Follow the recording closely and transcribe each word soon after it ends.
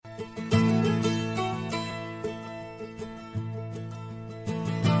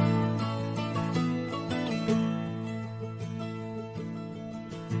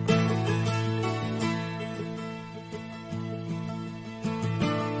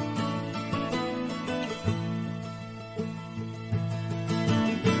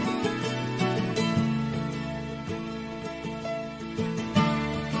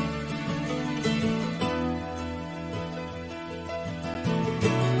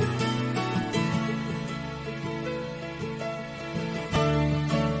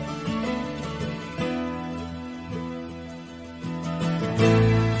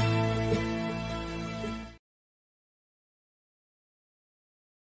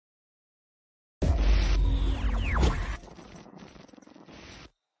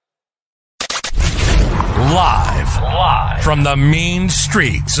Live from the mean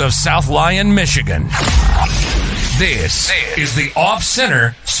streets of South Lyon, Michigan. This is the Off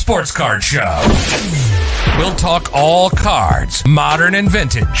Center Sports Card Show. We'll talk all cards, modern and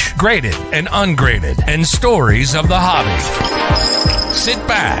vintage, graded and ungraded, and stories of the hobby. Sit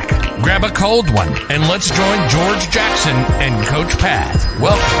back, grab a cold one, and let's join George Jackson and Coach Pat.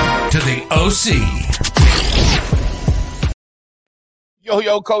 Welcome to the OC.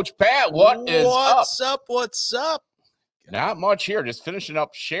 Yo, Coach Pat, What's up? Not much here. Just finishing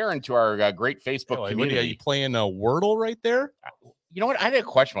up sharing to our great Facebook community. Are you playing Wordle right there? You know what? I had a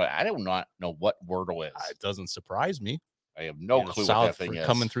question. I do not know what Wordle is. It doesn't surprise me. I have no clue what that thing is.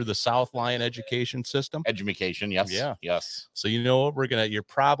 Coming through the South Lyon education system. Education, yes. Yeah. Yes. So you know what? I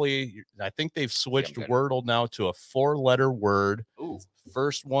think they've switched Wordle now to a 4-letter word. Ooh.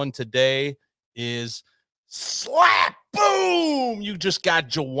 First one today is slap. Boom! You just got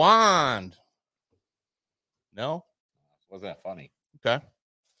Jawand. No? Wasn't that funny? Okay.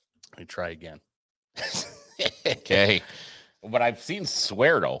 Let me try again. Okay. But I've seen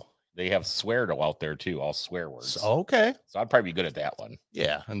Sweardo. They have Sweardo out there too, all swear words. Okay. So I'd probably be good at that one.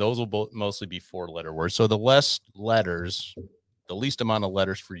 Yeah, and those will mostly be 4-letter words. So the less letters, the least amount of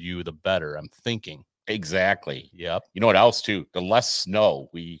letters for you, the better, I'm thinking. Exactly. Yep. You know what else too? The less snow,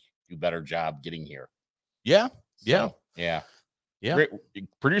 we do better job getting here. Yeah. So, yeah.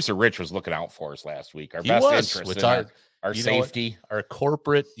 Producer Rich was looking out for us last week. Our He best was, interest with in our safety. Our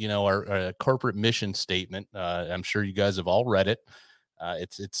corporate, our corporate mission statement. I'm sure you guys have all read it.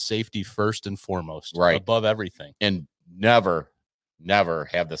 It's safety first and foremost, right above everything. And never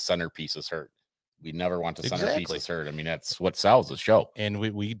have the centerpieces hurt. We never want the centerpieces hurt. I mean, that's what sells the show. And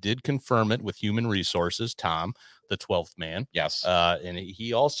we did confirm it with Human Resources, Tom, the 12th man. Yes. And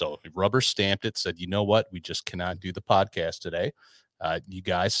he also rubber stamped it, said, you know what? We just cannot do the podcast today. You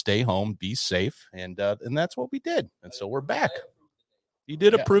guys stay home, be safe. And that's what we did. And so we're back. He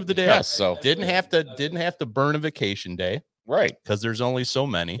did approve the day off. So didn't have to burn a vacation day. Right. Because there's only so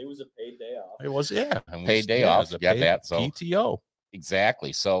many. It was a paid day off. It was, yeah. Paid day off. Got that. So PTO.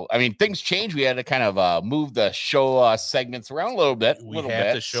 Exactly. So, I mean, things change. We had to kind of move the show segments around a little bit. We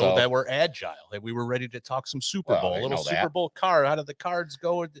had to show that we're agile, that we were ready to talk some Super Bowl, a little Super Bowl card. How did the cards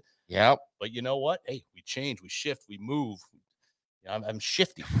go? Yep. But you know what? Hey, we change, we shift, we move. I'm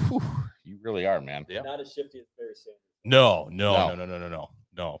shifty. Whew. You really are, man. Yeah. Not as shifty as Barry Sanders. No.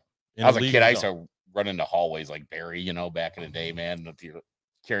 I was a kid. I used to run into hallways like Barry, back in the day, man. If you're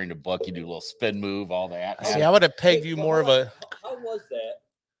carrying the book, you do a little spin move, all that. See, I would have pegged you more of a. How was that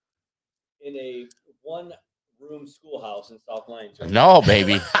in a one-room schoolhouse in South Lyon? No,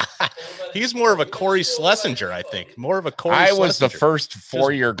 baby. He's more of a Corey Schlesinger, I think. More of a Corey I Schlesinger. was the first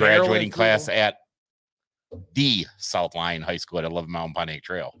 4-year graduating class at the South Lyon High School at 11 Mountain Pontiac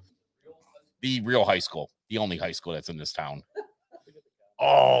Trail. The real high school. The only high school that's in this town.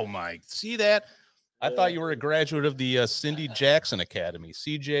 Oh, my. See that? I thought you were a graduate of the Cindy Jackson Academy,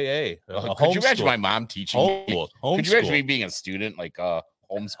 CJA. Could you imagine my mom teaching me? Could you imagine me being a student, like a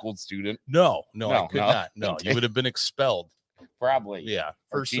homeschooled student? No, I could not. No, Okay. You would have been expelled. Probably. Yeah.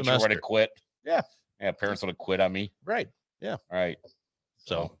 First teacher semester. would have quit. Yeah. Yeah, parents would have quit on me. Right. Yeah. All right.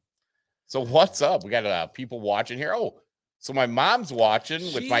 So what's up? We got people watching here. Oh, so my mom's watching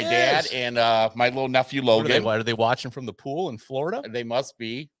with my dad and my little nephew Logan. Are they watching from the pool in Florida? They must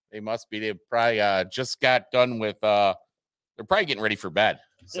be. They probably just got done with they're probably getting ready for bed.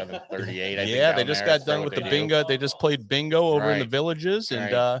 7:38. Yeah, they just got done with the bingo. They just played bingo over in the Villages.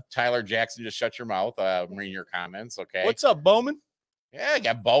 And Tyler Jackson, just shut your mouth. I'm reading your comments. Okay. What's up, Bowman? Yeah,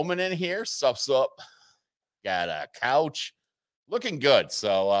 got Bowman in here. Sups up. Got a couch. Looking good.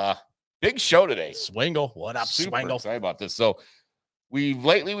 So big show today. Swingle. What up, Super Swingle? excited about this. So we've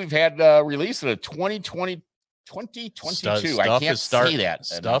had release of the 2022. I can't say that.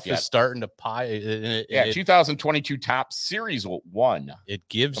 Stuff is starting to pie. 2022 Top Series 1. It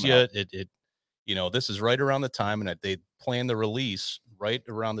gives you this is right around the time, and they plan the release right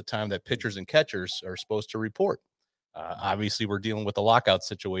around the time that pitchers and catchers are supposed to report. Obviously, we're dealing with the lockout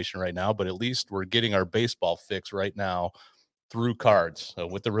situation right now, but at least we're getting our baseball fix right now through cards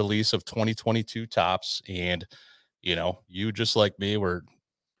with the release of 2022 Tops. And, you just like me, were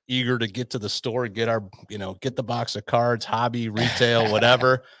eager to get to the store, get the box of cards, hobby, retail,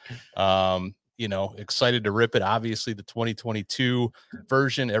 whatever. Excited to rip it. Obviously, the 2022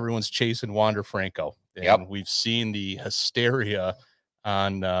 version, everyone's chasing Wander Franco. And we've seen the hysteria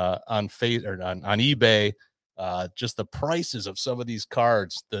on eBay. Just the prices of some of these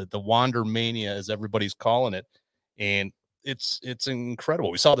cards, the Wander Mania, as everybody's calling it. And it's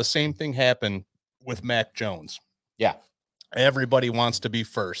incredible. We saw the same thing happen with Mac Jones. Yeah. Everybody wants to be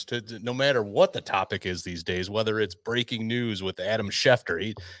first, no matter what the topic is these days, whether it's breaking news with Adam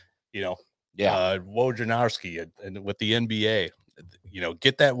Schefter, Wojnarowski and with the NBA,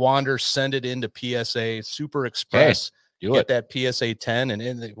 get that Wander, send it into PSA Super Express, get that PSA 10,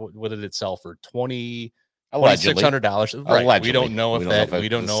 and what did it sell for? $2,600. Right. We don't know if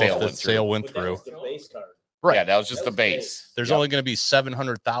the sale went through. The base card. Right. Yeah, that was just the base. There's only going to be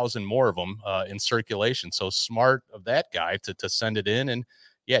 700,000 more of them in circulation. So smart of that guy to send it in. And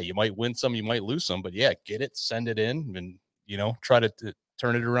yeah, you might win some, you might lose some, but yeah, get it, send it in, and try to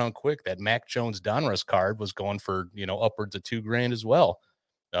turn it around quick. That Mac Jones Donruss card was going for upwards of $2,000 as well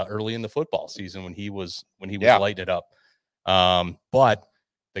early in the football season when he was lighting it up. But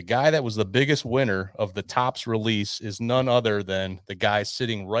the guy that was the biggest winner of the Topps release is none other than the guy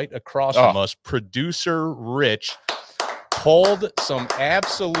sitting right across from us, Producer Rich. Pulled some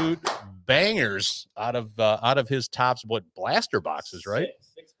absolute bangers out of his Topps blaster boxes, right?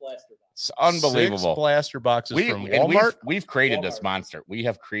 Six blaster boxes. It's unbelievable. 6 blaster boxes from Walmart. We've created this monster. We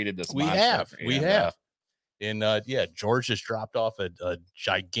have created this monster. We have. And George just dropped off a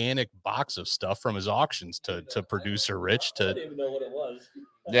gigantic box of stuff from his auctions to Producer Rich. I didn't even know what it was.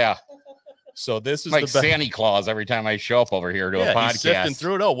 Yeah. So this is like Santa Claus every time I show up over here to a podcast. He's sifting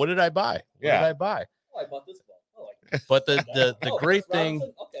through it. Oh, what did I buy? What did I buy? Oh, I bought this ball. But the great thing,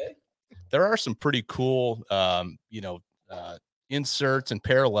 okay, there are some pretty cool, inserts and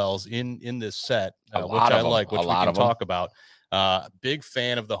parallels in this set, which I like, which we can talk about. Big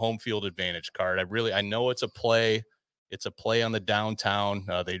fan of the home field advantage card. I know it's a play. It's a play on the downtown.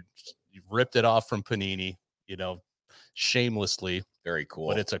 They ripped it off from Panini, shamelessly. Very cool.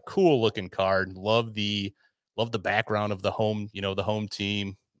 But it's a cool looking card. Love the background of the home, the home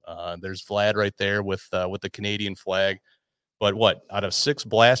team. There's Vlad right there with the Canadian flag. But out of 6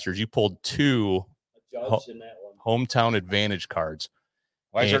 blasters, you pulled 2 in that one. Hometown advantage cards.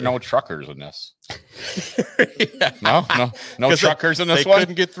 Why is there no truckers in this? No truckers in this one? They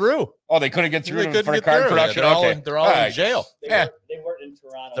couldn't get through. Oh, they couldn't get through for the card production? They're all in jail. They weren't in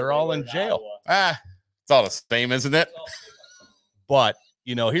Toronto. They're all in jail. It's all the same, isn't it? But,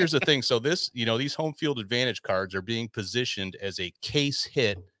 here's the thing. So these home field advantage cards are being positioned as a case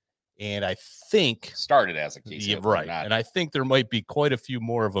hit. And I think started as a case hit. Right. And I think there might be quite a few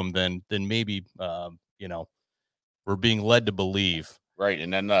more of them than maybe, we're being led to believe. Right.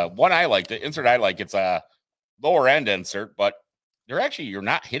 And then one I like, the insert I like, it's a lower end insert, but you're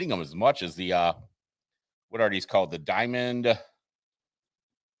not hitting them as much as the, what are these called? The Diamond. Where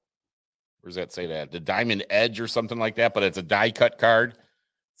does that say that? The Diamond Edge or something like that, but it's a die cut card.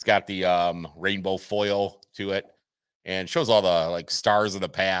 It's got the rainbow foil to it and shows all the stars of the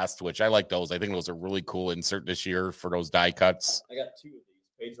past, which I like those. I think those are really cool insert this year for those die cuts. I got 2 of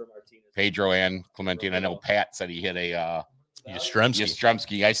these, Pedro and Clemente. And I know Pat said he hit a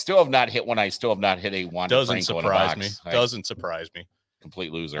Yastrzemski. I still have not hit one. I still have not hit a Wander Doesn't Franco surprise me. Doesn't surprise me.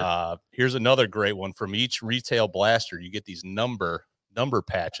 Complete loser. Here's another great one. From each retail blaster, you get these number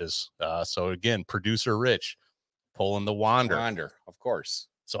patches. So again, Producer Rich pulling the Wander. Of course.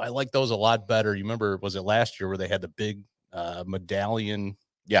 So I like those a lot better. You remember, was it last year where they had the big medallion?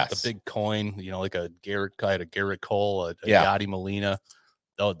 Yes. The big coin, like a Garrett Cole, a Yadi Molina.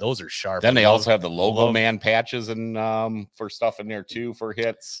 Those are sharp. Then they also have the logo man patches and for stuff in there too for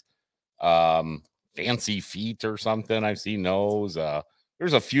hits. Fancy feet or something. I've seen those.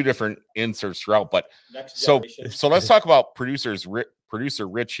 There's a few different inserts throughout, but so let's talk about producer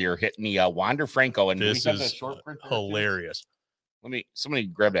Rich here hitting the Wander Franco, and this is short print hilarious. Somebody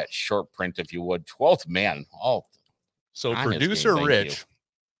grab that short print if you would. 12th man. Oh, so Producer Rich.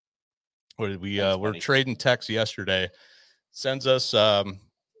 What did we? We're trading texts yesterday. Sends us a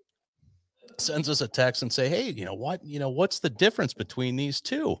text and say, hey, what's the difference between these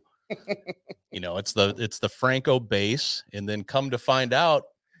two? It's the Franco base, and then come to find out,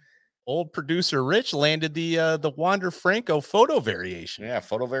 old Producer Rich landed the Wander Franco photo variation. Yeah,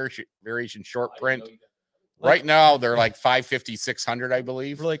 photo variation short print. Right now they're like $550, $600, I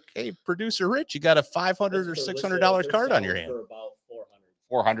believe. We're like, hey, Producer Rich, you got a $500 or $600 card on your hand. For about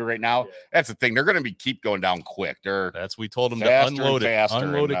 400 right now. Yeah. That's the thing. They're going to keep going down quick. We told them to unload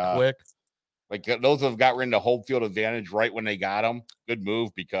it quick. Like those have got into home field advantage right when they got them. Good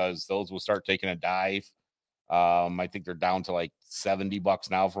move because those will start taking a dive. I think they're down to like $70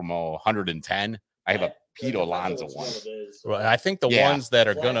 now from 110. I have a Pete Alonso one. Well, I think the ones that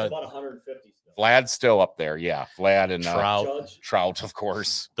are gonna about 150. Vlad's still up there. Yeah, Vlad and Trout, of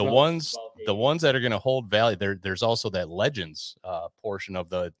course. The ones that are going to hold value. There's also that Legends portion of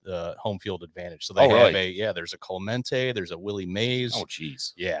the home field advantage. So they have there's a Clemente, there's a Willie Mays. Oh,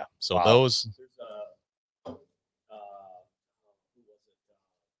 geez. Yeah. So those. There's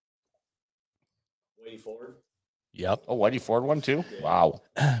Whitey Ford. Yep. Oh, Whitey Ford one too? Yeah. Wow.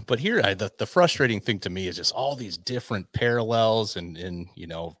 But here, the frustrating thing to me is just all these different parallels, and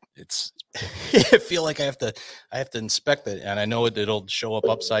it's I feel like I have to inspect it, and I know it'll show up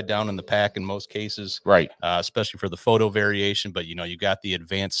upside down in the pack in most cases, Right. especially for the photo variation. But you got the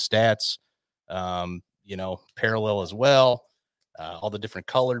advanced stats, parallel as well, all the different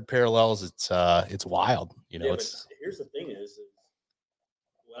colored parallels. It's wild. It's Here's the thing is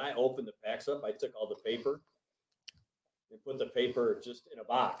when I opened the packs up, I took all the paper and put the paper just in a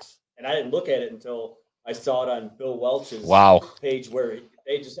box. And I didn't look at it until I saw it on Bill Welch's page where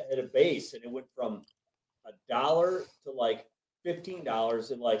they just had a base and it went from $1 to like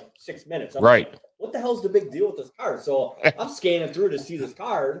 $15 in like 6 minutes. I'm right. like, what the hell's the big deal with this card? So I'm scanning through to see this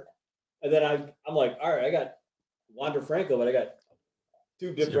card. And then I'm like, all right, I got Wander Franco, but I got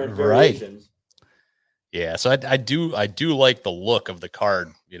 2 different variations. Yeah, so I do like the look of the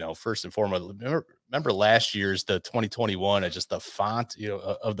card. First and foremost, remember last year's the 2021, just the font,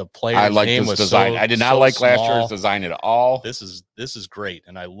 of the player. I like this design. I did not like last year's design at all. This is great,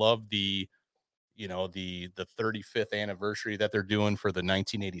 and I love the 35th anniversary that they're doing for the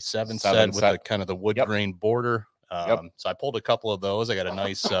 1987 set with the kind of the wood grain border. So I pulled a couple of those. I got a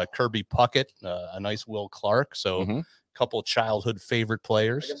nice Kirby Puckett, a nice Will Clark. So a couple of childhood favorite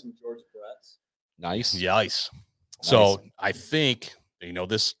players. I got some George Peretz. Nice. So I think,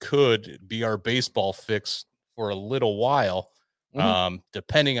 this could be our baseball fix for a little while,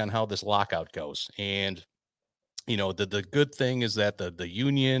 depending on how this lockout goes. And, the good thing is that the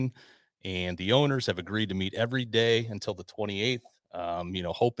union and the owners have agreed to meet every day until the 28th,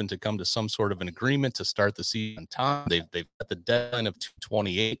 hoping to come to some sort of an agreement to start the season on time. They've got the deadline of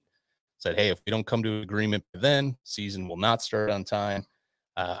 2/28. Said, hey, if we don't come to an agreement then, season will not start on time.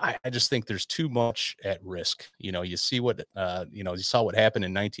 I just think there's too much at risk. You see what, you saw what happened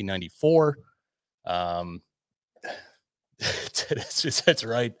in 1994. That's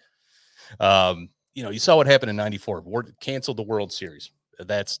right. You saw what happened in 94. Canceled the World Series.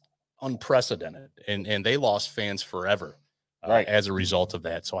 That's unprecedented. And they lost fans forever as a result of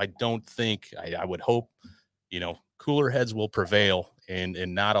that. So I don't think, I would hope, cooler heads will prevail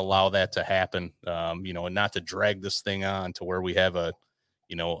and not allow that to happen, and not to drag this thing on to where we have a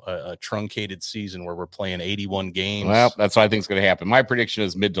truncated season where we're playing 81 games. Well, that's what I think is going to happen. My prediction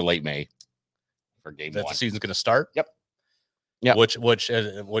is mid to late May for game 1. The season's going to start. Yep.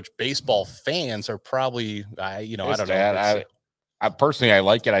 Which baseball fans are probably, I don't know. I personally, I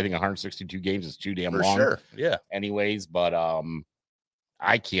like it. I think 162 games is too damn long. Sure. Yeah. Anyways, but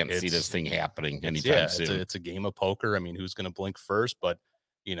I can't see this thing happening anytime soon. It's a game of poker. I mean, who's going to blink first? But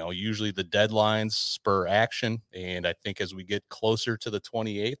usually the deadlines spur action. And I think as we get closer to the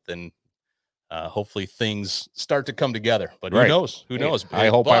 28th, then hopefully things start to come together. But who knows? Who knows? I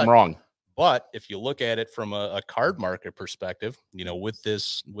hope I'm wrong. But if you look at it from a card market perspective, with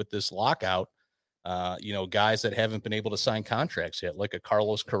this lockout, guys that haven't been able to sign contracts yet, like a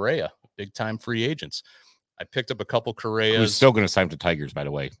Carlos Correa, big time free agents. I picked up a couple Correas. Who's still going to sign to Tigers, by the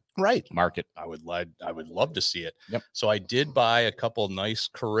way. Right. Market. I would love to see it. Yep. So I did buy a couple nice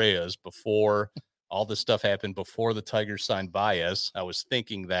Correas before all this stuff happened, before the Tigers signed Baez. I was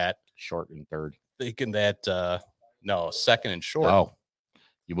thinking that short and third. Thinking that second and short. Oh,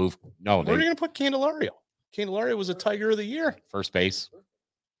 you move. No, where are you going to put Candelario? Candelario was a Tiger of the Year. First base.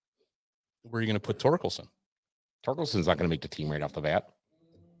 Where are you going to put Torkelson? Torkelson's not going to make the team right off the bat.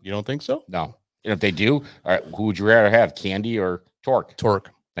 You don't think so? No. And if they do, all right, who would you rather have, Candy or Torque?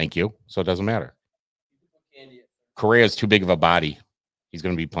 Torque. Thank you. So it doesn't matter. Correa's too big of a body. He's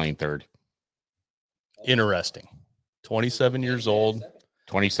going to be playing third. Interesting. 27 years old.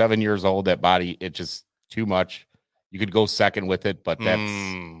 27 years old. That body, it's just too much. You could go second with it, but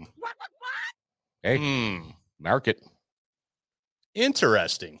that's market.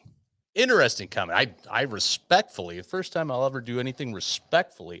 Interesting comment. I respectfully, the first time I'll ever do anything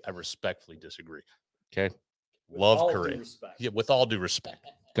respectfully, I respectfully disagree. Okay. Love Correa. Yeah, with all due respect.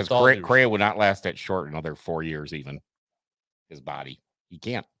 Because Correa would not last that short another 4 years even. His body. He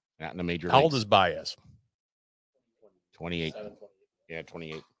can't. Not in the major leagues. How old is Baez? 28. Yeah,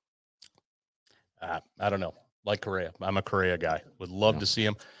 28. I don't know. Like Correa. I'm a Correa guy. Would love to see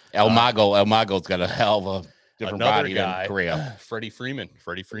him. El Mago's got a hell of a different body than Correa. Freddie Freeman.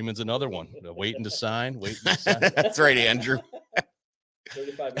 Freddie Freeman's another one. Waiting to sign. That's right, Andrew.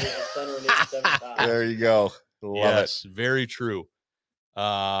 35 years of center and 87 There you go. Love it. Very true.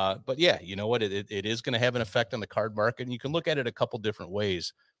 But yeah, you know what? It is going to have an effect on the card market. And you can look at it a couple different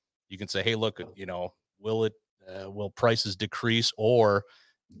ways. You can say, hey, look, will prices decrease? Or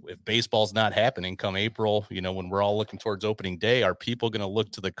if baseball's not happening come April, when we're all looking towards opening day, are people going to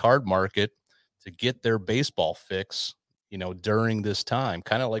look to the card market to get their baseball fix, during this time,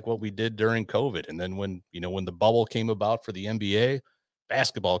 kind of like what we did during COVID. And then when the bubble came about for the NBA,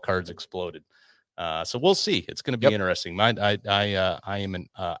 basketball cards exploded. So we'll see. It's going to be interesting. I am an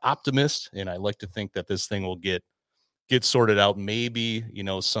optimist, and I like to think that this thing will get sorted out. Maybe,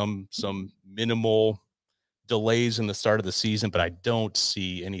 some minimal delays in the start of the season, but I don't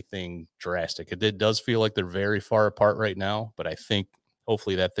see anything drastic. It does feel like they're very far apart right now, but I think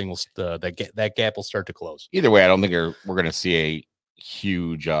hopefully that thing will that gap will start to close. Either way, I don't think we're going to see a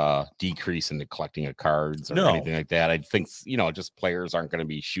huge decrease in the collecting of cards or anything like that. I think just players aren't going to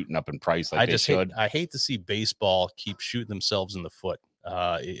be shooting up in price like they should. I hate to see baseball keep shooting themselves in the foot.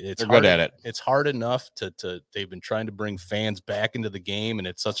 They're good at it. It's hard enough to they've been trying to bring fans back into the game, and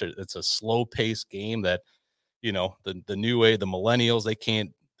it's a slow paced game that the new way, the millennials,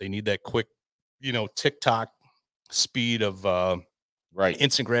 they need that quick TikTok speed of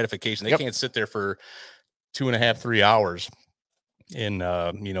instant gratification. They can't sit there for 2.5, 3 hours and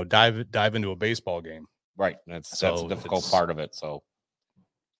dive into a baseball game. Right. That's a difficult part of it. So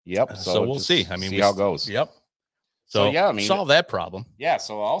so we'll see. I mean, see how it goes. Yep. So solve that problem. Yeah.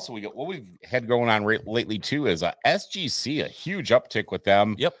 So also what we've had going on lately too is SGC, a huge uptick with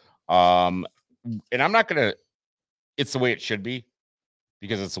them. Yep. And I'm not gonna. It's the way it should be,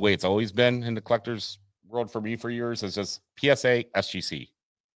 because it's the way it's always been in the collector's world for me for years. It's just PSA, SGC,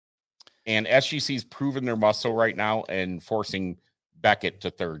 and SGC's proven their muscle right now and forcing Beckett to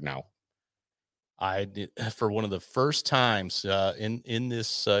third now. I did, for one of the first times in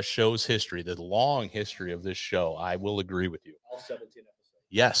this show's history, the long history of this show, I will agree with you. All 17 episodes.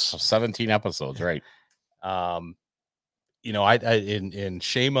 Yes, 17 episodes, right? And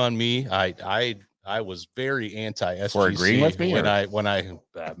shame on me. I was very anti SGC for agreeing with me when I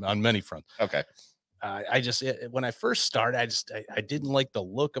on many fronts. Okay. When I first started, I didn't like the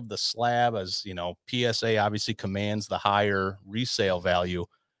look of the slab, as PSA obviously commands the higher resale value.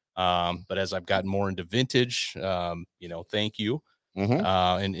 But as I've gotten more into vintage, thank you.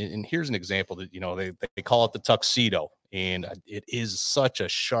 Mm-hmm. And here's an example that, they call it the tuxedo, and it is such a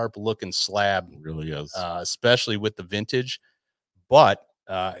sharp looking slab. It really is. Especially with the vintage. But,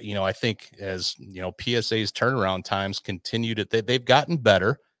 I think as, PSA's turnaround times continue they've gotten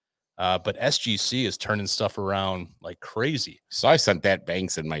better. But SGC is turning stuff around like crazy. So I sent that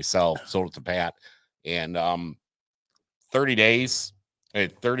Banks and myself, sold it to Pat, and 30 days,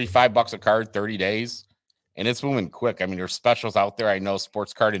 $35 a card, 30 days, and it's moving quick. I mean, there's specials out there. I know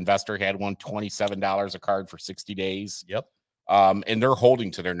Sports Card Investor had one, $27 a card for 60 days. Yep. And they're holding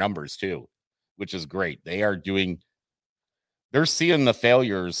to their numbers too, which is great. They're seeing the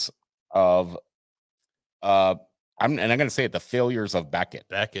failures of I'm going to say it, the failures of Beckett.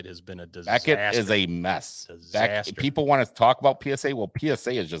 Beckett has been a disaster. Beckett is a mess. People want to talk about PSA. Well,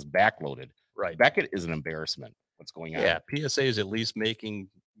 PSA is just backloaded. Right. Beckett is an embarrassment. What's going on? Yeah, PSA is at least making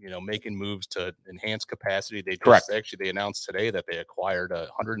moves to enhance capacity. They announced today that they acquired a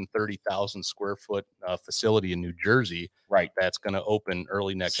 130,000 square foot facility in New Jersey. Right. That's going to open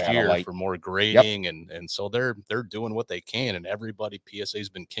early next year for more grading. Yep. And so they're doing what they can, and PSA has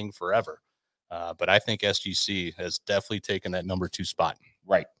been king forever. But I think SGC has definitely taken that number 2 spot.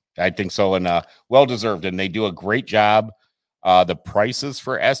 Right. I think so. And well-deserved. And they do a great job. The prices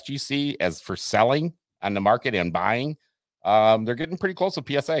for SGC as for selling on the market and buying, they're getting pretty close with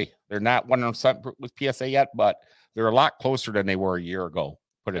PSA. They're not 100% with PSA yet, but they're a lot closer than they were a year ago.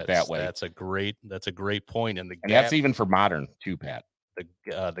 Put it that way. That's a great point. And that's even for modern too, Pat.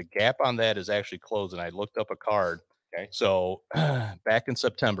 The gap on that is actually closed. And I looked up a card. Okay. So back in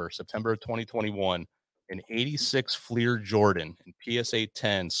September of 2021, an 86 Fleer Jordan in PSA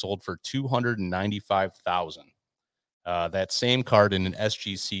 10 sold for $295,000. That same card in an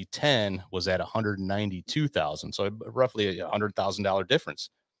SGC 10 was at $192,000. So roughly a $100,000 difference.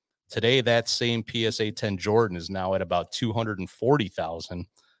 Today, that same PSA 10 Jordan is now at about $240,000,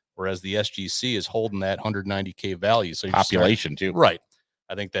 whereas the SGC is holding that $190K value. So population too. Right.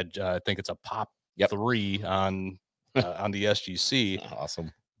 I think it's a pop 3 on the SGC. Awesome.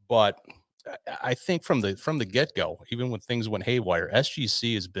 But I think from the get-go, even when things went haywire,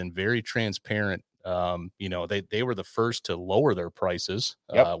 SGC has been very transparent. They were the first to lower their prices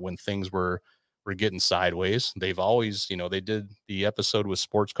when things were getting sideways. They've always, they did the episode with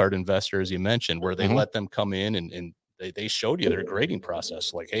Sports Card Investor, as you mentioned, where they let them come in and they showed you their grading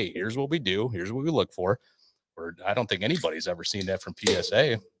process. Like, hey, here's what we do. Here's what we look for. Or I don't think anybody's ever seen that from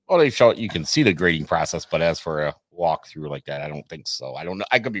PSA. Well, they show you can see the grading process, but as for a walkthrough like that, I don't think so. I don't know.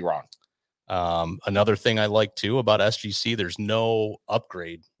 I could be wrong. Another thing I like too about SGC, there's no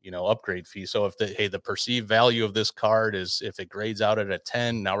upgrade fee. So if the perceived value of this card is, if it grades out at a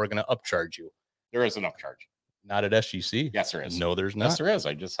 10, now we're going to upcharge you. There is an upcharge. Not at SGC. Yes, there is. No, there's not. Yes, there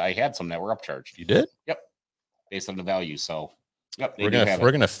is. I had some that were upcharged. You did? Yep. Based on the value. So, yep. We're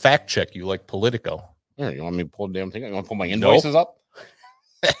gonna fact check you like Politico. Here, you want me to pull the damn thing? You want to pull my invoices up?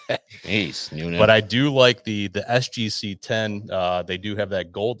 Jeez, Noonan. But I do like the SGC 10. They do have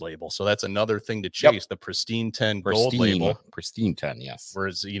that gold label, so that's another thing to chase. The pristine 10 gold label, pristine 10, yes.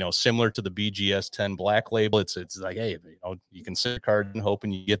 Whereas similar to the BGS 10 black label, it's like, hey, you can sit a card and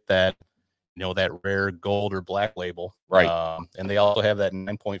hoping you get that that rare gold or black label, right? And they also have that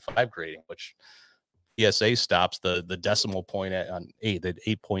 9.5 grading, which PSA stops the decimal point on 8. That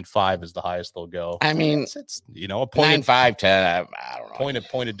 8.5 is the highest they'll go. I mean, it's a point 9.5, 10. I don't know.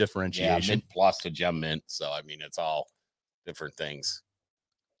 Point of differentiation. Yeah, mint plus to gem mint. So I mean, it's all different things.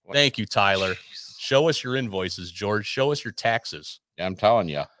 Thank you, Tyler. Show us your invoices, George. Show us your taxes. Yeah, I'm telling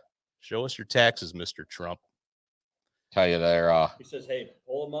you. Show us your taxes, Mr. Trump. Tell you there. He says, "Hey,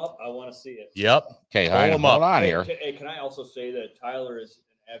 pull them up. I want to see it." Yep. Okay, hold on here. Hey, can I also say that Tyler is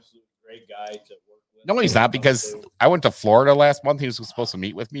an absolute great guy to work with? No, he's not, because I went to Florida last month. He was supposed to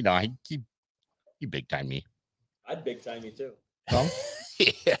meet with me. No, he big time me. I'd big time you too.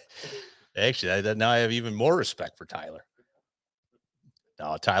 Yeah. Actually, now I have even more respect for Tyler.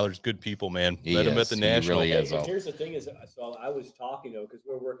 No, Tyler's good people, man. Met him at the National. He really is. Here's the thing: so I was talking to him because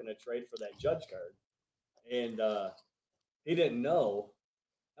we were working a trade for that judge card, and he didn't know.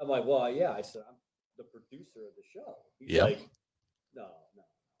 I'm like, well, yeah. I said, I'm the producer of the show. He's like, no.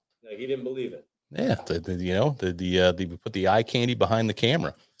 Like, he didn't believe it. Yeah, they put the eye candy behind the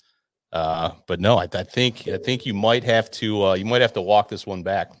camera. But no, I think you might have to walk this one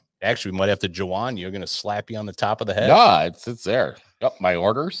back. Actually, we might have to Jawan. You're going to slap you on the top of the head. No, it's there. Yep, my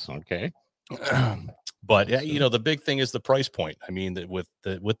orders. Okay. But the big thing is the price point. I mean, with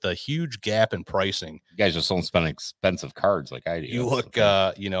the huge gap in pricing, you guys just don't spend expensive cards like I do. You look, a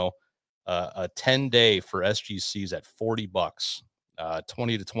 10-day for SGCs at $40,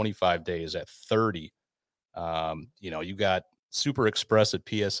 20 to 25 days at 30. You got Super Express at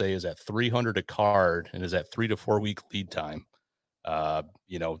PSA is at $300 a card and is at 3 to 4 week lead time.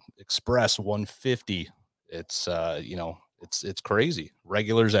 Express 150. It's crazy.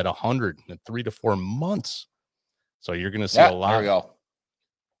 Regulars at 100 in 3 to 4 months. So you're going to see a lot. There we go.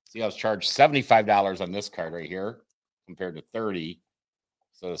 See, I was charged $75 on this card right here compared to 30.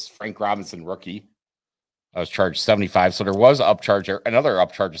 So it's Frank Robinson rookie. I was charged 75. So there was another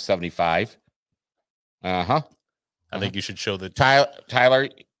upcharge of 75. I think you should show the Tyler.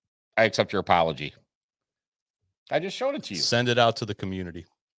 I accept your apology. I just showed it to you. Send it out to the community.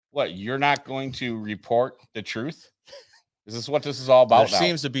 What? You're not going to report the truth? Is this what this is all about? There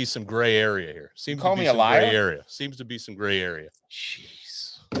seems to be some gray area here. Call me a liar. Seems to be some gray area.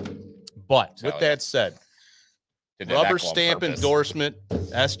 Jeez. But with that said, rubber stamp endorsement,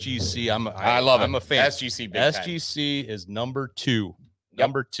 SGC. I love it. I'm a fan. SGC is number 2.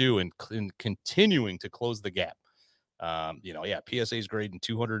 Number 2 and continuing to close the gap. PSA is grading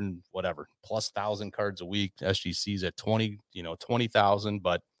 200 and whatever plus 1,000 cards a week. SGC's at 20,000,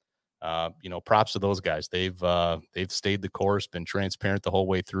 but props to those guys. They've stayed the course, been transparent the whole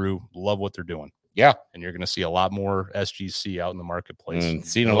way through. Love what they're doing. Yeah. And you're going to see a lot more SGC out in the marketplace.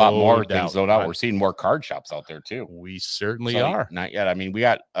 Seeing a lot more things, no doubt. We're seeing more card shops out there too. We certainly are. Not yet. I mean,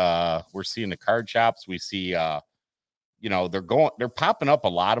 we're seeing the card shops. We see, they're popping up, a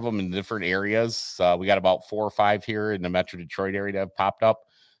lot of them in different areas. We got about 4 or 5 here in the Metro Detroit area that have popped up.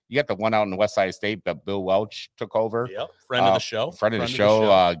 You got the one out in the West Side of State that Bill Welch took over. Yep. Friend of the show.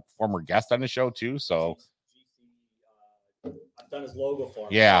 Former guest on the show too. So I've done his logo for him.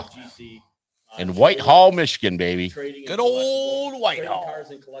 Yeah. GC, in Whitehall, Michigan, baby. Good old Whitehall. Cars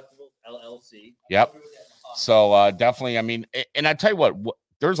and Collectibles LLC. Yep. So definitely, I mean, and I tell you what,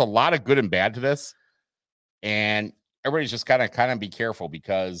 there's a lot of good and bad to this, and everybody's just kind of be careful,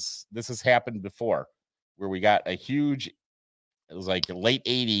 because this has happened before, where we got a huge. It was like late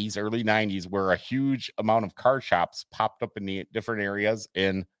 80s, early 90s, where a huge amount of card shops popped up in the different areas,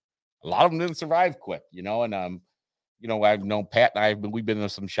 and a lot of them didn't survive quick, and I've known Pat and we've been to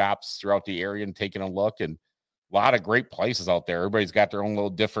some shops throughout the area and taking a look, and a lot of great places out there. Everybody's got their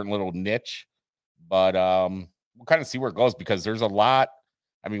own different little niche, but we'll kind of see where it goes, because there's a lot.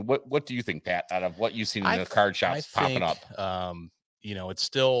 I mean, what do you think, Pat, out of what you've seen in the card shops popping up? It's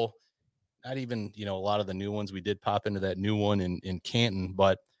still not even, a lot of the new ones. We did pop into that new one in Canton,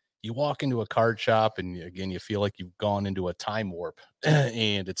 but you walk into a card shop and again, you feel like you've gone into a time warp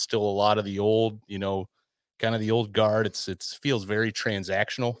and it's still a lot of the old, kind of the old guard. It feels very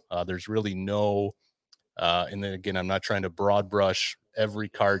transactional. There's really no, and then again, I'm not trying to broad brush every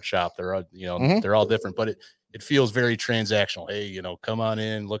card shop. They're all, they're all different, but it feels very transactional. Hey, you know, come on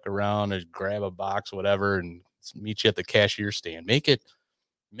in, look around and grab a box, whatever, and meet you at the cashier stand. Make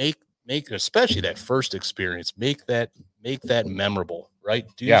especially that first experience, make that memorable, right?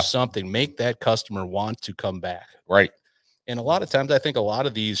 Do something, make that customer want to come back. Right. And a lot of times I think a lot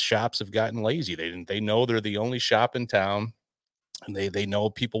of these shops have gotten lazy. They know they're the only shop in town, and they know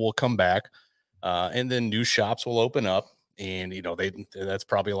people will come back. And then new shops will open up, and, you know, that's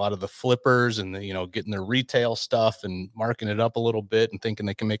probably a lot of the flippers and the, you know, getting their retail stuff and marking it up a little bit and thinking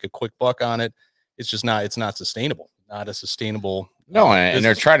they can make a quick buck on it. It's not sustainable, not a sustainable. No. And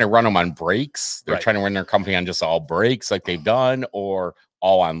they're trying to run them on breaks. They're trying to run their company on just all breaks like they've done, or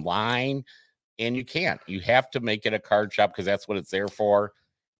all online. And you can't. You have to make it a card shop because that's what it's there for.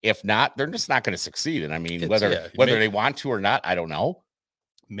 If not, they're just not going to succeed. And I mean, whether they want to or not, I don't know.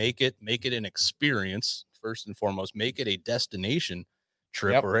 Make it an experience first and foremost. Make it a destination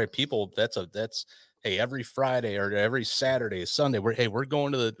trip where people. That's hey, every Friday or every Saturday, Sunday, we're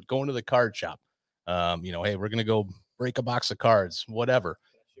going to the card shop. You know, hey, we're gonna go break a box of cards, whatever.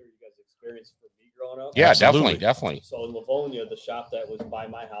 Can I share you guys' experience for me growing up? Yeah, Absolutely. definitely. So in Livonia, the shop that was by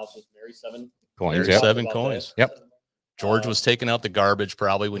my house was Mary Seven Coins. Mary Seven Coins. Yep. George was taking out the garbage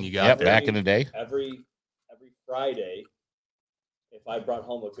probably when you got there. Back in the day. Every Friday, if I brought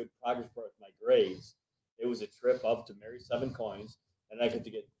home a good progress report with my grades, it was a trip up to Mary Seven Coins, and I got to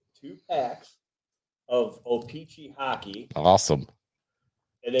get 2 packs of O-Pee-Chee hockey. Awesome.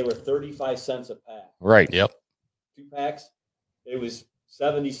 And they were 35 cents a pack. Right. Yep. 2 packs, it was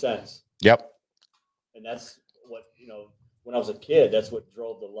 70 cents. Yep. And that's what, you know, when I was a kid, that's what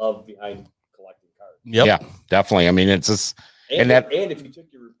drove the love behind collecting cards. Yep. Yeah, definitely. I mean, it's just and if you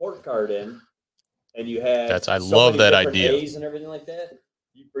took your report card in and you had I love that idea. A's and everything like that,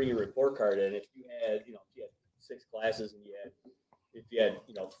 you bring your report card in. If you had, you know, if you had 6 classes and if you had,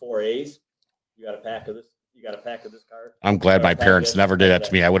 you know, 4 A's, you got a pack of this. You got a pack of this card. I'm glad my parents never did that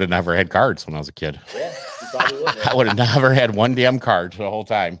to me. I would have never had cards when I was a kid. Yeah, you probably would have. I would have never had one damn card the whole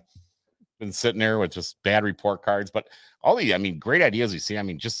time. Been sitting there with just bad report cards. But great ideas you see. I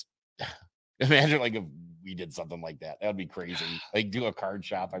mean, just imagine like if we did something like that. That would be crazy. Like do a card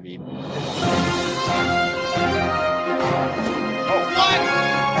shop. I mean,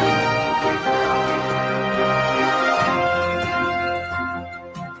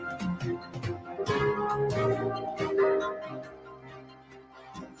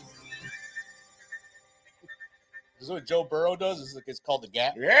 This is what Joe Burrow does. It's called the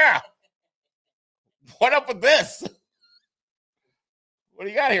gap. yeah. What up with this? What do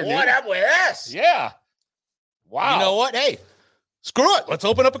you got here, dude? What up with this? Yeah. Wow. You know what? Hey, screw it. Let's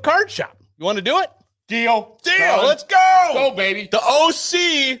open up a card shop. You want to do it? Deal. Let's go. Let's go, baby. The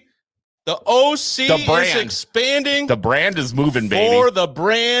OC is expanding. The brand is moving, baby. For the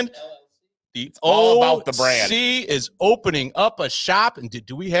brand. The all about the brand. OC is opening up a shop. And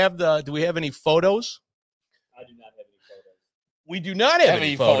do we have any photos? I do not have any photos. We do not have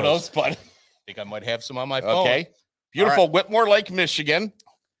any photos, but I think I might have some on my phone. Okay. Beautiful Right. Whitmore Lake, Michigan.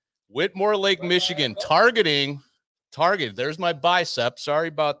 Whitmore Lake, Michigan. Target. There's my bicep. Sorry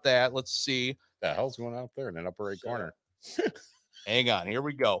about that. Let's see. The hell's going on up there in that upper right corner? Hang on. Here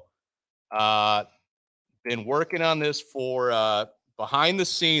we go. Been working on this for behind the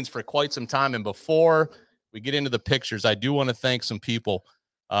scenes for quite some time. And before we get into the pictures, I do want to thank some people.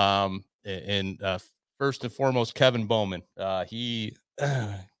 First and foremost, Kevin Bowman. He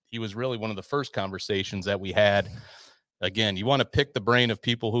was really one of the first conversations that we had. Again, you want to pick the brain of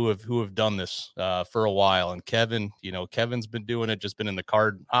people who have done this for a while. And Kevin, Kevin's been doing it, just been in the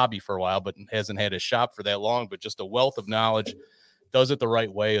card hobby for a while, but hasn't had his shop for that long, but just a wealth of knowledge, does it the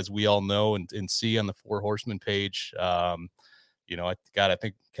right way, as we all know and see on the Four Horsemen page. I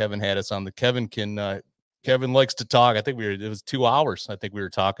think Kevin had us on the Kevin likes to talk. I think it was 2 hours. I think we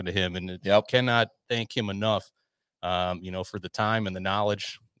were talking to him, and cannot thank him enough, for the time and the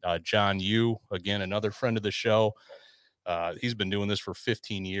knowledge. John Yu, again, another friend of the show. He's been doing this for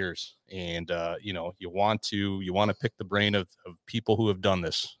 15 years, and you want to pick the brain of people who have done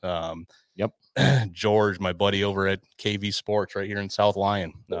this. George, my buddy over at KV Sports right here in South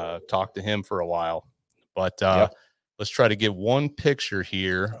Lyon, talked to him for a while, but let's try to get one picture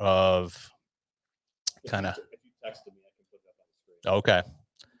here of kind of. If you texted me, I can put that on the screen. Okay.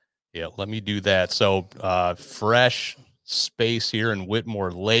 Yeah, let me do that. So fresh space here in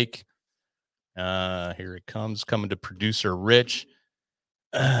Whitmore Lake. Here it comes, coming to producer Rich.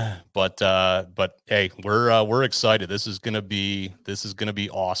 But hey, we're excited. This is gonna be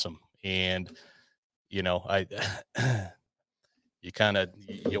awesome. And you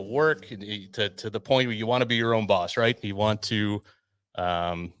work to the point where you want to be your own boss, right? You want to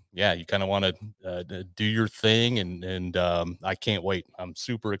yeah, you kind of want to do your thing, and I can't wait. I'm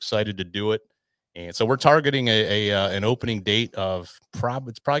super excited to do it. And so we're targeting an opening date of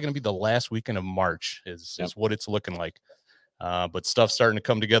it's probably going to be the last weekend of March is what it's looking like. But stuff's starting to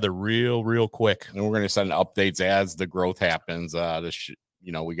come together real quick. And we're going to send updates as the growth happens.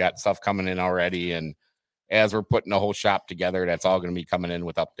 We got stuff coming in already, and as we're putting the whole shop together, that's all going to be coming in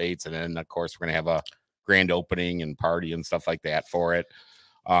with updates. And then, of course, we're going to have a grand opening and party and stuff like that for it.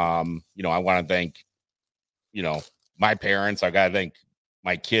 I want to thank, my parents. I got to thank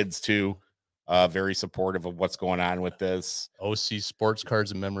my kids too. Very supportive of what's going on with this. OC Sports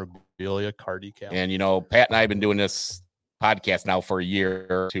Cards and Memorabilia card decal. And, Pat and I have been doing this podcast now for a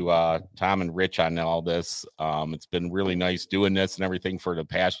year to Tom and Rich on all this. It's been really nice doing this and everything for the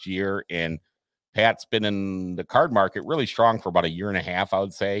past year. And Pat's been in the card market really strong for about a year and a half, I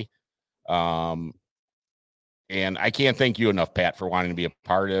would say. And I can't thank you enough, Pat, for wanting to be a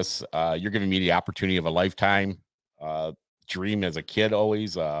part of this. You're giving me the opportunity of a lifetime dream as a kid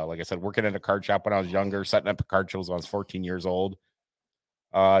always. Like I said, working at a card shop when I was younger, setting up card shows when I was 14 years old.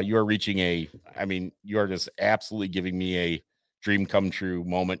 You are reaching you are just absolutely giving me a dream come true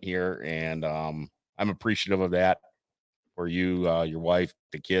moment here. And I'm appreciative of that for you, your wife,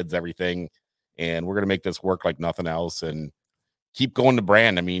 the kids, everything. And we're going to make this work like nothing else and keep going the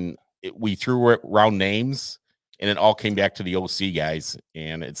brand. I mean, we threw around names and it all came back to the OC guys.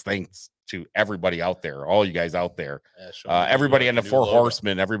 And it's thanks to everybody out there, all you guys out there, everybody on the Four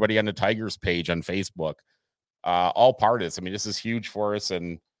Horsemen, everybody on the Tigers page on Facebook, all part of this. I mean, this is huge for us.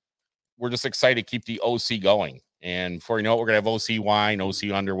 And we're just excited to keep the OC going. And before you know it, we're going to have OC wine,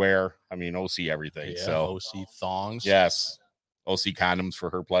 OC underwear. I mean, OC everything. Yeah, so OC thongs. Yes. OC condoms for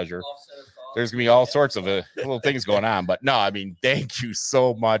her pleasure. There's going to be all sorts of little things going on. But no, I mean, thank you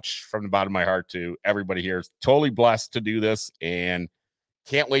so much from the bottom of my heart to everybody here. Totally blessed to do this and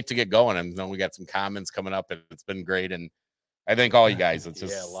can't wait to get going. And we got some comments coming up and it's been great. And I thank all you guys. It's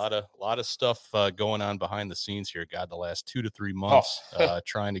just a lot of stuff going on behind the scenes here. God, the last 2 to 3 months,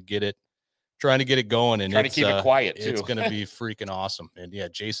 trying to get it going and trying to keep it quiet too. It's going to be freaking awesome. And yeah,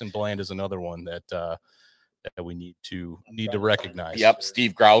 Jason Bland is another one that we need to recognize. Yep,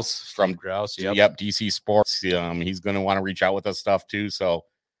 Steve Grouse from Grouse. Yep, DC Sports. He's going to want to reach out with us stuff too. So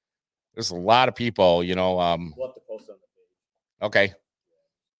there's a lot of people. We'll have to post on the page. Okay.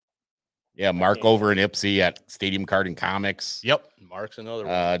 Yeah, Mark over in Ipsy at Stadium Card and Comics. Yep, Mark's another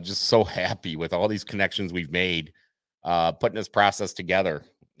one. Just so happy with all these connections we've made, putting this process together.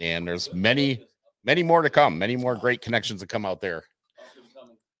 And there's many more to come. Many more great connections to come out there.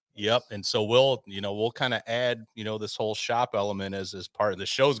 Yep. And so we'll kind of add, this whole shop element as part of the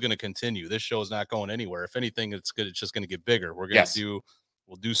show's going to continue. This show is not going anywhere. If anything, it's good. It's just going to get bigger. We're going to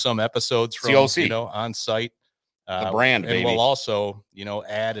we'll do some episodes from, COC. On site. The brand, and baby. we'll also,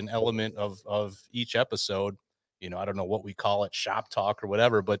 add an element of each episode. I don't know what we call it, shop talk or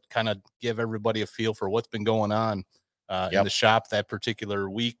whatever, but kind of give everybody a feel for what's been going on in the shop that particular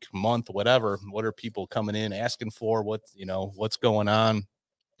week, month, whatever. What are people coming in asking for? What's going on?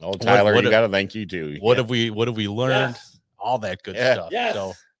 Oh, Tyler, you got to thank you too. What have we learned? Yes. All that good stuff. Yes.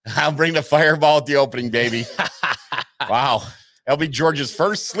 So I'll bring the fireball at the opening, baby. Wow. That'll be George's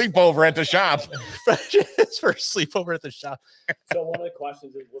first sleepover at the shop. His first sleepover at the shop. So one of the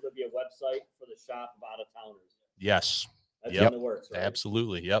questions is, will there be a website for the shop of out-of-towners? Yes. That's in the works, right?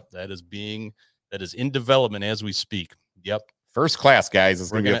 Absolutely. Yep. That is in development as we speak. Yep. First class, guys.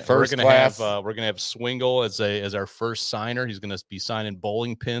 It's going to be a first class. We're going to have Swingle as our first signer. He's going to be signing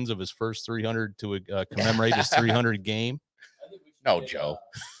bowling pins of his first 300 to commemorate his 300 game. No, Joe.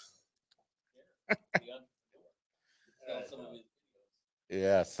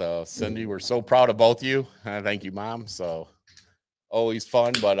 Yeah, so Cindy, we're so proud of both of you. Thank you, Mom. So always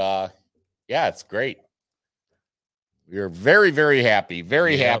fun, but yeah, it's great. We are very, very happy,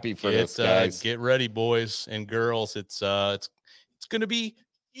 happy for this, guys. Get ready, boys and girls. It's going to be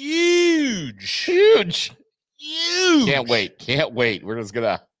huge. Can't wait. We're just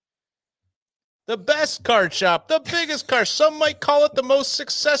gonna. The best card shop, the biggest card. Some might call it the most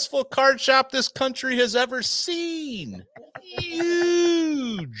successful card shop this country has ever seen.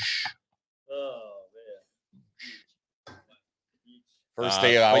 Huge. Oh, man. First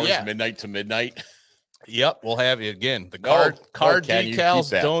day of hours, midnight to midnight. Yep, we'll have you again. The card decals.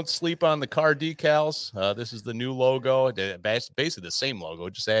 Don't sleep on the card decals. This is the new logo. Basically the same logo,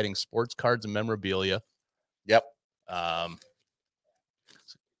 just adding sports cards and memorabilia. Yep.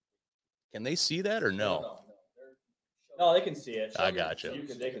 Can they see that or no? No, they can see it. I got you.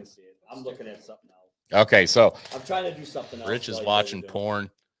 They can see it. I'm looking at something else. Okay, so I'm trying to do something else. Rich is watching porn.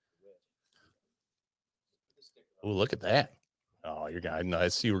 Oh, look at that. Oh, I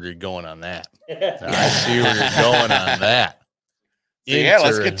see where you're going on that. I see where you're going on that. So,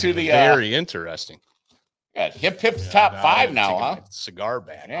 let's get to the very interesting. Yeah, Hip's top 5 now, huh? Cigar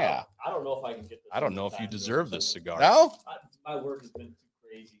back. Yeah. I don't know if I can get this. I don't know if you deserve this cigar. No? My work has been too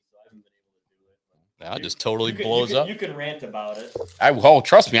crazy, so I haven't been able to do it. Now it just totally blows up. You can rant about it.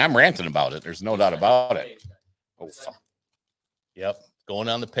 Trust me, I'm ranting about it. There's no doubt about it. Oh, fuck. Yep. Going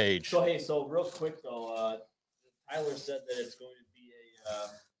on the page. So, hey, real quick, though, Tyler said that it's going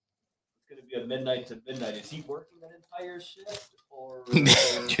to be a midnight to midnight. Is he working an entire shift? Or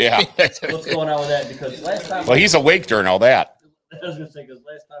yeah. What's going on with that? Because last time. Well, he's awake during all that. I was going to say, because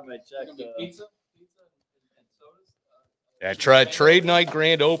last time I checked. Pizza and sodas. Yeah, tried trade night,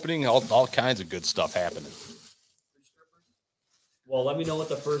 grand opening, all kinds of good stuff happening. Well, let me know what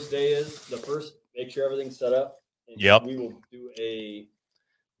the first day is. Make sure everything's set up. And yep. We will do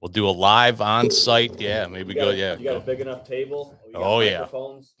We'll do a live on site. Yeah, maybe go. Yeah. You got a big enough table? Oh, yeah.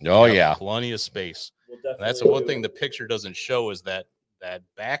 Oh, yeah. Plenty of space. We'll that's the one thing the picture doesn't show is that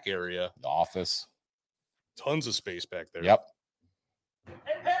back area. The office. Tons of space back there. Yep.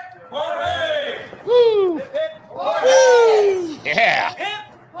 Woo! Yeah.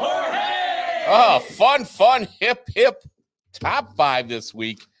 Oh, fun. Hip top 5 this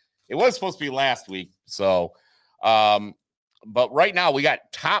week. It was supposed to be last week. So, but right now we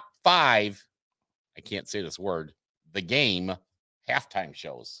got top 5. I can't say this word. The game halftime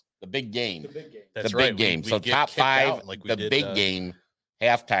shows. The big game. That's the right. big game. We so top 5, like the big game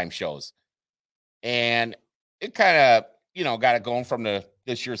halftime shows. And it kind of, got it going from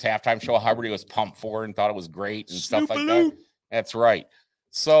this year's halftime show. Everybody was pumped for and thought it was great and stuff like that. That's right.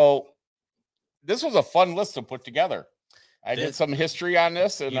 So this was a fun list to put together. I did some history on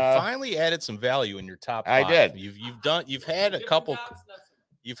this, and you finally added some value in your top 5. I did. You've had a couple.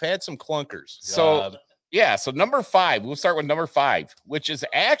 You've had some clunkers. So so number 5. We'll start with number 5, which is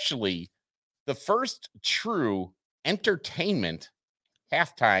actually the first true entertainment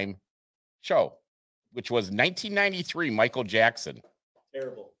halftime show, which was 1993 Michael Jackson.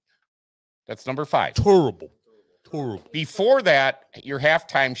 Terrible. That's number 5. Terrible. Before that, your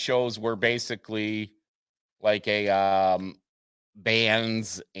halftime shows were basically like a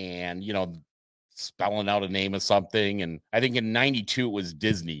bands and spelling out a name of something. And I think in 92 it was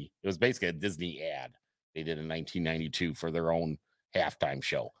Disney. It was basically a Disney ad they did in 1992 for their own halftime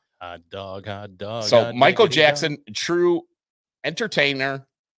show. Hot dog. So Michael Jackson, true entertainer,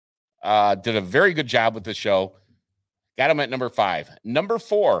 did a very good job with the show. Got him at number 5. Number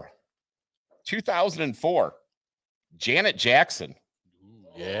 4, 2004, Janet Jackson.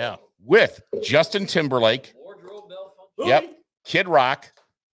 Yeah. With Justin Timberlake. Yep. Kid Rock,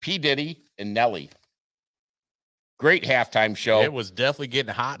 P. Diddy, and Nelly. Great halftime show. It was definitely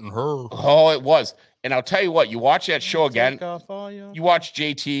getting hot in her. Oh, it was. And I'll tell you what, you watch that show again, you watch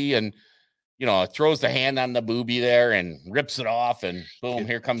JT and, throws the hand on the boobie there and rips it off, and boom,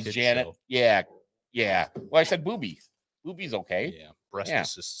 here comes Janet. Show. Yeah. Well, I said boobie. Boobie's okay. Yeah.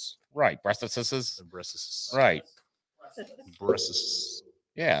 Breastists. Right. Breastists. Breastists. Right. Breastists.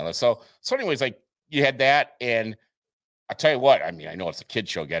 Yeah. So anyways, like you had that, and I'll tell you what, I mean, I know it's a kid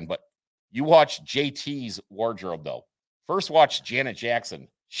show again, but you watch JT's wardrobe though. First watch Janet Jackson.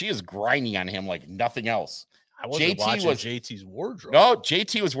 She is grinding on him like nothing else. I wasn't watching JT's wardrobe. No,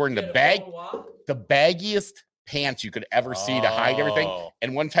 JT was wearing the baggiest pants you could ever see to hide everything.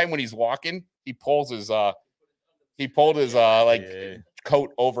 And one time when he's walking, he pulled his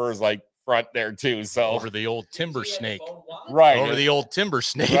coat over his like front there too. So over the old timber snake. Right. Over the old timber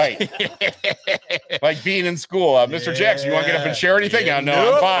snake. Right. Like being in school. Mr. Jackson, you want to get up and share anything? Yeah,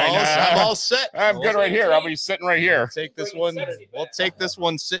 no, I'm fine. I'm all set. I'm good right here. I'll be sitting right here. We'll take this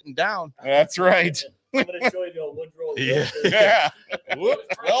one sitting down. That's right. I'm going to show you the Woodrow. Yeah. Whoop,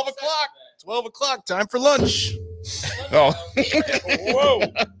 12 o'clock. 12 o'clock. Time for lunch. Oh. Whoa.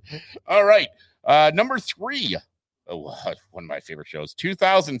 All right. Number 3. Oh, one of my favorite shows.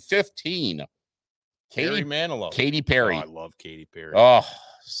 2015. Katie Manilow. Katy Perry. Oh, I love Katy Perry. Oh,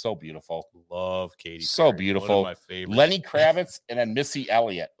 so beautiful. Love Katy Perry. So beautiful. One of my favorites. Lenny Kravitz and then Missy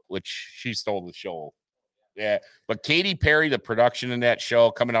Elliott, which she stole the show. Yeah. But Katy Perry, the production in that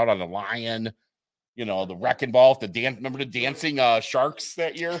show, coming out on the Lion, the wrecking ball, remember the dancing sharks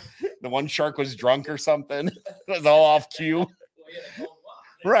that year? The one shark was drunk or something. It was all off cue.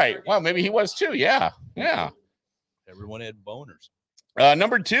 Right. Well, maybe he was too. Yeah. Everyone had boners.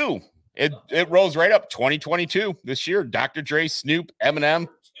 Number 2, it rose right up. 2022 this year. Dr. Dre, Snoop, Eminem,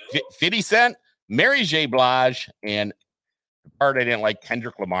 50 Cent, Mary J. Blige, and the part I didn't like,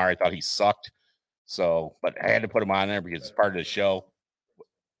 Kendrick Lamar. I thought he sucked. So, but I had to put him on there because it's part of the show.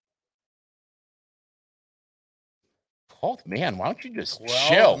 12th man. Why don't you just 12,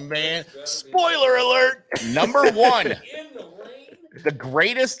 chill? man. Spoiler alert. Number one, In the rain. the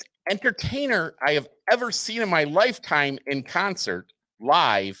greatest entertainer I have ever seen in my lifetime in concert,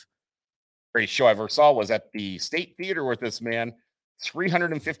 live. Greatest show I ever saw was at the State Theater with this man.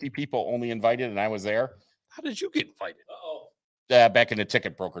 350 people only invited, and I was there. How did you get invited? Uh-oh. Back in the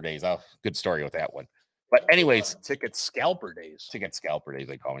ticket broker days. Oh, good story with that one. But anyways, Ticket scalper days. ticket scalper days,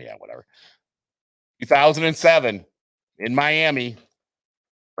 they call me. Yeah, whatever. 2007 in Miami,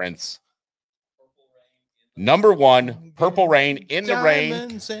 Prince. Number one, Purple Rain, In the Rain.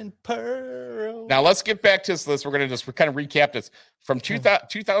 Diamonds and pearls. Now let's get back to this list. We're going to just kind of recap this. From 2007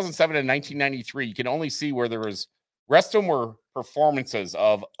 to 1993, you can only see where there was, rest of them were performances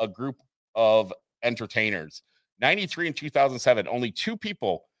of a group of entertainers. 93 and 2007, only two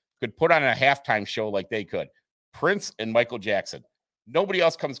people could put on a halftime show like they could. Prince and Michael Jackson. Nobody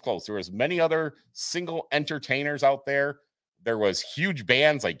else comes close. There was many other single entertainers out there. There was huge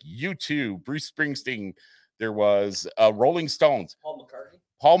bands like U2, Bruce Springsteen. There was Rolling Stones.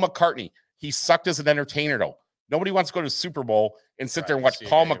 Paul McCartney. He sucked as an entertainer, though. Nobody wants to go to the Super Bowl and sit there and watch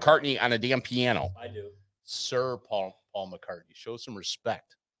Paul McCartney on a damn piano. I do. Sir Paul McCartney. Show some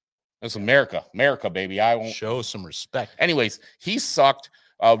respect. That's America. America, baby. I won't. Show some respect. Anyways, he sucked.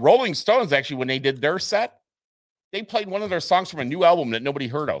 Rolling Stones, actually, when they did their set, they played one of their songs from a new album that nobody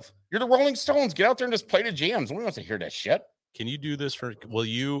heard of. You're the Rolling Stones. Get out there and just play the jams. Nobody wants to hear that shit. Can you do this will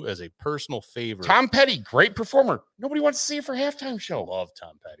you, as a personal favor? Tom Petty, great performer. Nobody wants to see it for a halftime show. Love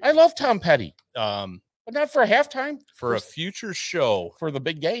Tom Petty. I love Tom Petty. But not for a halftime. For a future show. For the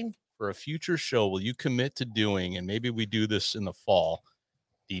big game. For a future show, will you commit to doing, and maybe we do this in the fall,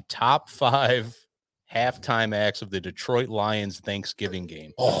 the top 5 halftime acts of the Detroit Lions Thanksgiving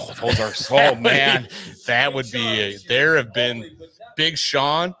game? Oh, those are so, man. That would be, there have been Big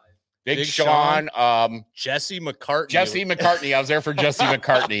Sean. Big Sean, Jesse McCartney. Jesse McCartney. I was there for Jesse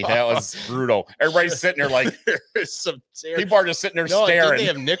McCartney. That was brutal. Everybody's sitting there like, people are just sitting there staring. Did they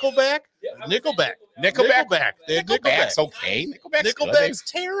have Nickelback? Nickelback. They had Nickelback's okay. Nickelback's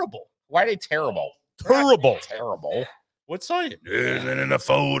terrible. Why are they terrible? Terrible. What song? Isn't in a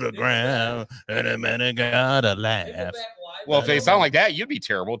photograph, and a man gotta laugh. Well, if they sound like that, you'd be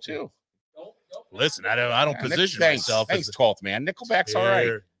terrible too. Listen, I don't position myself as 12th man. Nickelback's all right.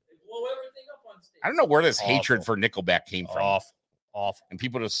 I don't know where this hatred for Nickelback came from. Off. And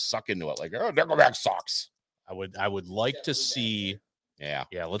people just suck into it like, oh, Nickelback sucks. I would like to see. Yeah.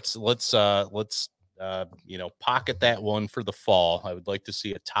 Let's pocket that one for the fall. I would like to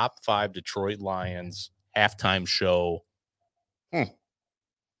see a top 5 Detroit Lions halftime show.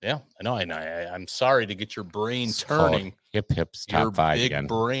 Yeah, I know. I'm sorry to get your brain turning. Hip hips top 5 big again.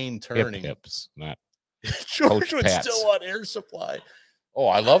 Brain turning. Hip hips, not George was still on Air Supply. Oh,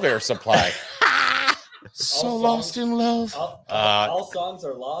 I love Air Supply. So lost in love. All songs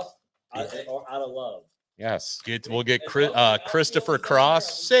are lost or out of love. Yes. We'll get Christopher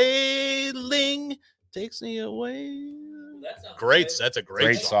Cross. Sailing takes me away. That's a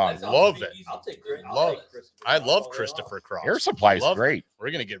great song. Love it. I love Christopher Cross. Air Supply is great.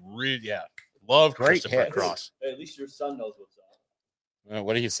 We're gonna get love great Christopher hits. Cross. At least your son knows what's up.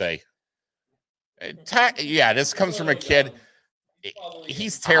 What do you say? Yeah, this comes from a kid.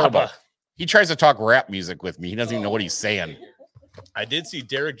 He's terrible. He tries to talk rap music with me. He doesn't even know what he's saying. I did see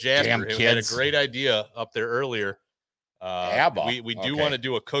Derek Jasper, who had a great idea up there earlier. We do want to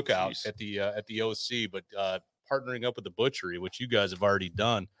do a cookout at the OC, but partnering up with the butchery, which you guys have already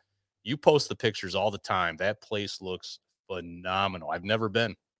done. You post the pictures all the time. That place looks phenomenal. I've never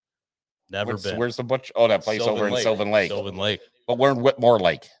been. Where's the butcher? Oh, that place over in Sylvan Lake. Sylvan Lake. But we're in Whitmore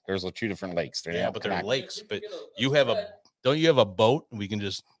Lake. There's 2 different lakes. But they're lakes. But don't you have a boat? We can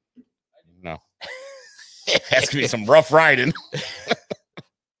just. No. It has to be some rough riding.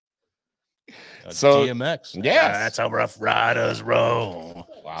 So DMX. Yeah. That's how rough riders roll.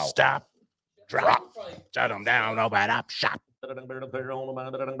 Wow. Stop. Drop. Shut them down. Nobody up. Shot. We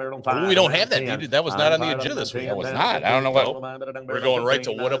don't have that. That was not on the agenda this week. It was not. I don't know what. We're going right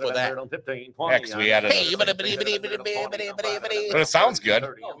to What Up With That. Next, we had but it sounds good.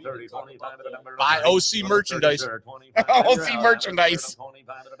 Buy OC merchandise. OC merchandise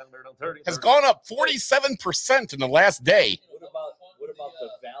has gone up 47% in the last day. What about the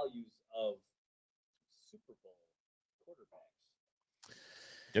values of Super Bowl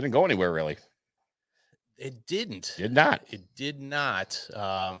quarterbacks? Didn't go anywhere really. It didn't. Did not. It did not.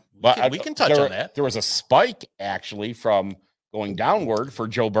 But we can touch on that. There was a spike actually from going downward for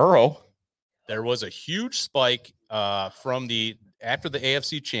Joe Burrow. There was a huge spike after the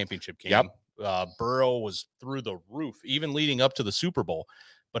AFC Championship game. Yep. Burrow was through the roof, even leading up to the Super Bowl.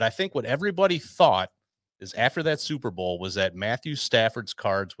 But I think what everybody thought is after that Super Bowl was that Matthew Stafford's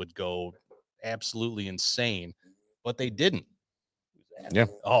cards would go absolutely insane, but they didn't. Yeah.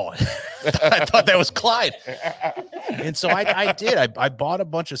 Oh, I thought that was Clyde. And so I did. I bought a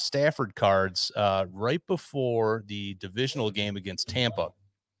bunch of Stafford cards right before the divisional game against Tampa.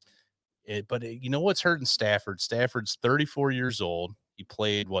 But you know what's hurting Stafford? Stafford's 34 years old. He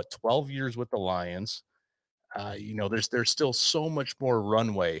played, 12 years with the Lions. There's still so much more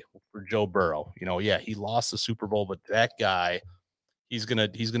runway for Joe Burrow. He lost the Super Bowl, but that guy, he's gonna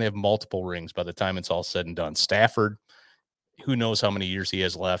have multiple rings by the time it's all said and done. Stafford, who knows how many years he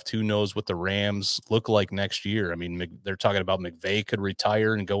has left? Who knows what the Rams look like next year? I mean, they're talking about McVay could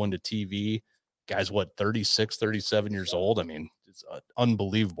retire and go into TV. Guy's 36, 37 years old. I mean, it's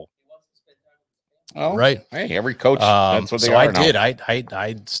unbelievable. Oh, right. Hey, every coach. That's what they so are. I now. did.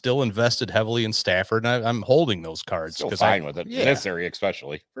 I still invested heavily in Stafford, and I'm holding those cards Still fine with it in this area,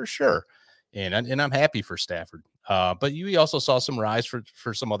 especially for sure. And I'm happy for Stafford. But you also saw some rise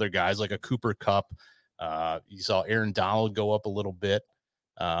for some other guys like a Cooper Kupp. You saw Aaron Donald go up a little bit.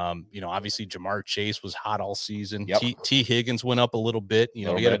 Obviously Jamar Chase was hot all season. Yep. T Higgins went up a little bit. He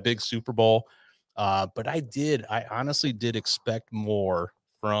had a big Super Bowl. But I honestly did expect more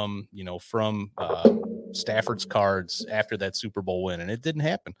from Stafford's cards after that Super Bowl win, and it didn't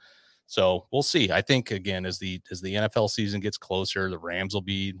happen. So we'll see. I think again, as the NFL season gets closer, the Rams will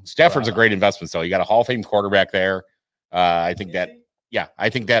be. Stafford's a great investment. So you got a Hall of Fame quarterback there. I think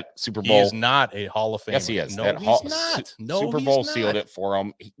that Super Bowl. He is not a Hall of Famer. Yes, he is. No, he's not. No, Super he's Bowl not. sealed it for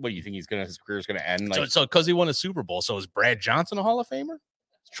him. What do you think his career's going to end? So because he won a Super Bowl. So is Brad Johnson a Hall of Famer?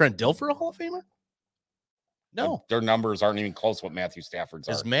 Is Trent Dilfer a Hall of Famer? No, their numbers aren't even close. What Matthew Stafford's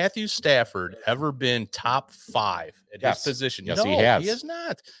are. Has Matthew Stafford ever been top 5 at his position? Yes, no, he has. He has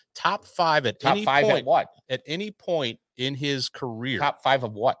not. Top 5 at top any 5 point. At what? At any point in his career. Top 5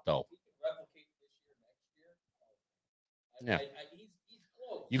 of what though? Yeah.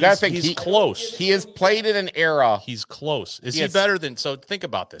 You got to think he's close. He has played in an era. He's close. Is he better than? So think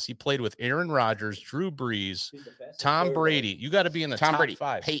about this. He played with Aaron Rodgers, Drew Brees, Tom Brady. You got to be in the top Brady,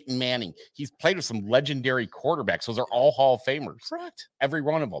 5. Peyton Manning. He's played with some legendary quarterbacks. Those are all Hall of Famers. Correct. Every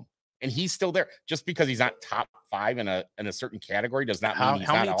one of them. And he's still there. Just because he's not top 5 in a certain category does not mean he's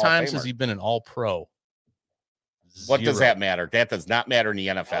not a Hall of Famer. How many times has he been an All-Pro? What does that matter? That does not matter in the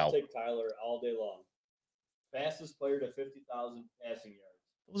NFL. I'll take Tyler all day long. Fastest player to 50,000 passing yards.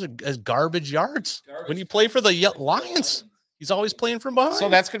 Those are garbage yards. When you play for the Lions, he's always playing from behind. So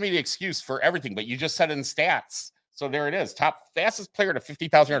that's going to be the excuse for everything. But you just said in stats. So there it is. Fastest player to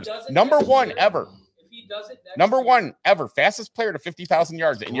 50,000 yards. Number 1 ever. If he does it Number 1 ever. Fastest player to 50,000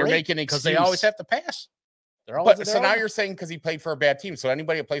 yards. And you're making an excuse. Because they always have to pass. So now you're saying because he played for a bad team. So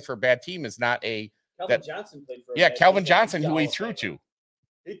anybody who plays for a bad team is not a. Calvin Johnson played for a bad Calvin team. Johnson, who he threw to.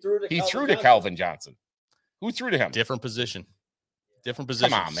 He threw to Calvin Johnson. Who threw to him? Different position. Come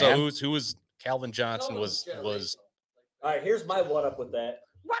on, man. So who was Calvin Johnson was All right, here's my one up with that.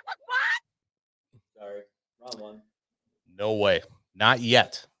 What? Sorry, wrong one. No way. Not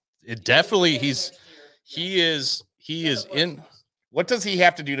yet. It definitely he is in. What does he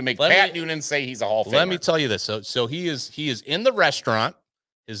have to do to make Pat Noonan say he's a Hall of Famer? Let me tell you this. So he is in the restaurant.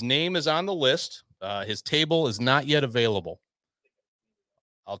 His name is on the list. His table is not yet available.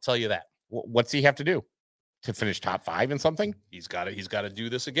 I'll tell you that. What's he have to do? To finish top 5 in something? He's got to do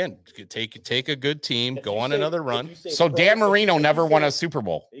this again. Take a good team, go on another run. So Dan Marino never won a Super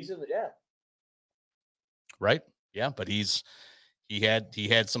Bowl. He's in the Right? Yeah, but he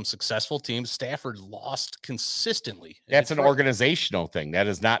had some successful teams. Stafford lost consistently. That's an organizational thing. That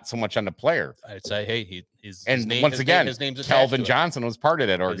is not so much on the player. I'd say, hey, his name's Calvin Johnson was part of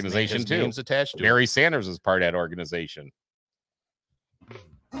that organization too. Name's attached to Barry Sanders was part of that organization.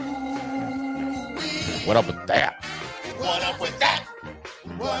 What up with that? What up with that?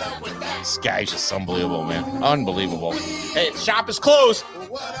 What up with that? This guy's just unbelievable, man. Unbelievable. Hey, shop is closed.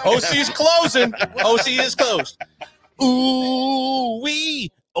 OC is closing. OC is closed. Ooh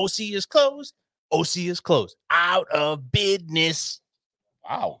wee. OC is closed. OC is closed. Out of business.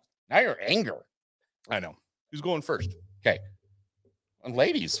 Wow. Now you're anger. I know. Who's going first? Okay. And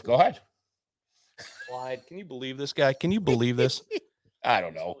ladies, go ahead. Clyde, can you believe this guy? Can you believe this? I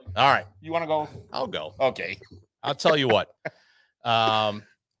don't know. All right. You want to go? I'll go. Okay. I'll tell you what.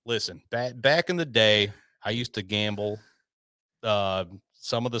 Listen, back in the day, I used to gamble.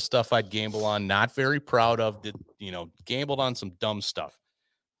 Some of the stuff I'd gamble on, not very proud of, gambled on some dumb stuff.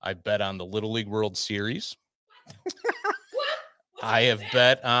 I bet on the Little League World Series. I have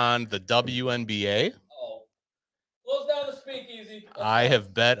bet on the WNBA. Close down the speakeasy. I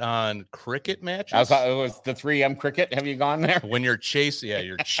have bet on cricket matches. It was the 3M cricket. Have you gone there? When you're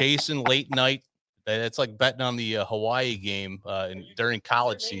chasing late night It's like betting on the Hawaii game during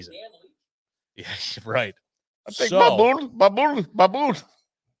college season. Yeah, right. I think So, baboon.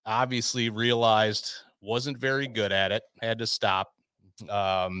 obviously realized wasn't very good at it. Had to stop.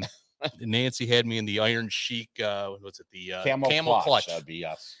 Nancy had me in the Iron Chic. What's it? The camel clutch. That'd be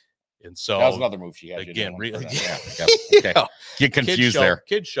us. And so that was another move she had. Again, okay. Yeah. Get confused there.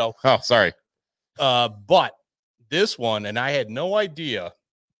 Kid show. Oh, sorry. But this one, and I had no idea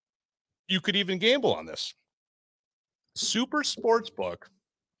you could even gamble on this. Super Sportsbook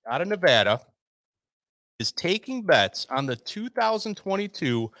out of Nevada is taking bets on the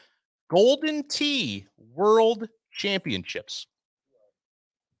 2022 Golden Tee World Championships.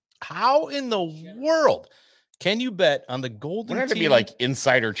 How in the world can you bet on the Golden Tee? Wouldn't it be like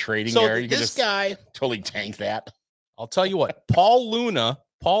insider trading So there? You this guy totally tank that. I'll tell you what, Paul Luna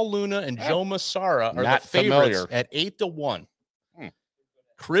and Joe Massara are Not the favorites familiar. at 8-1.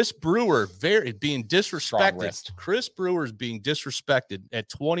 Chris Brewer being disrespected. Chris Brewer's being disrespected at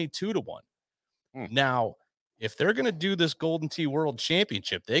 22-1. Now, if they're going to do this Golden Tee World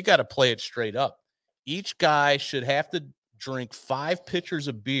Championship, they got to play it straight up. Each guy should have to drink 5 pitchers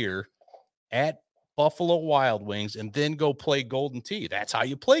of beer at Buffalo Wild Wings and then go play Golden Tee. That's how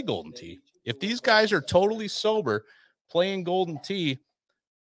you play Golden Tee. If these guys are totally sober playing Golden Tee,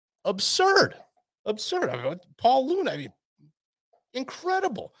 absurd. I mean, Paul Luna,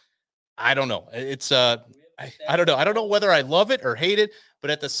 incredible. I don't know. It's I don't know. I don't know whether I love it or hate it, but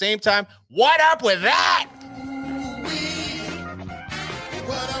at the same time, what up with that?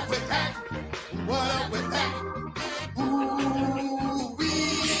 What up with that? What up with that?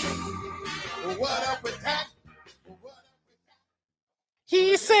 What up with that?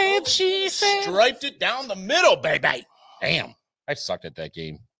 He said, she said. Striped it down the middle, baby. Damn, I sucked at that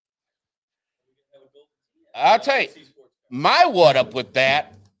game. I'll tell you, my what up with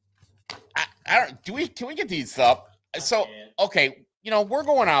that. I don't. Can we get these up? So okay, we're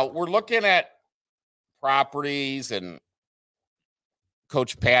going out. We're looking at properties and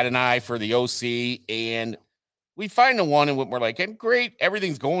Coach Pat and I for the OC, and we find the one and we're like, and great,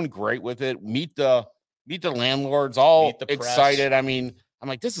 everything's going great with it. Meet the landlords, all excited. I mean, I'm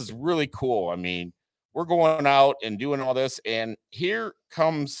like, this is really cool. I mean, we're going out and doing all this, and here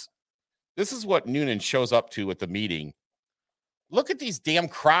comes. This is what Noonan shows up to at the meeting. Look at these damn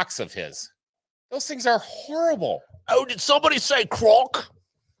Crocs of his. Those things are horrible. Oh, did somebody say Croc?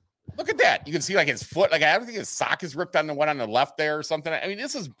 Look at that. You can see like his foot. Like I don't think his sock is ripped on the one on the left there or something. I mean,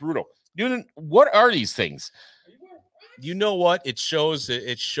 this is brutal. Noonan, what are these things? You know what? It shows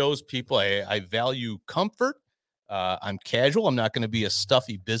people I value comfort. I'm casual. I'm not going to be a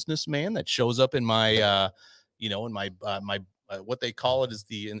stuffy businessman that shows up in my, in my what they call it is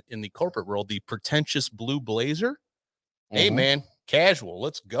in the corporate world, the pretentious blue blazer. Mm-hmm. Hey man, casual.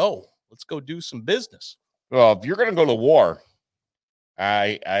 Let's go do some business. Well, if you're going to go to war,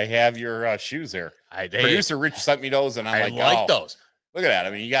 I have your shoes there. Producer Rich sent me those, and I like those. Look at that. I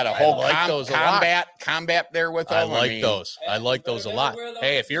mean, you got a whole combat there with them. I like those. I like those a lot.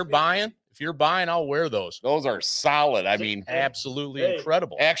 Hey, if you're buying, I'll wear those. Those are solid. I mean, absolutely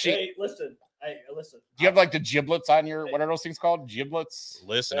incredible. Actually, listen. Do you have like the giblets on your? What are those things called? Giblets.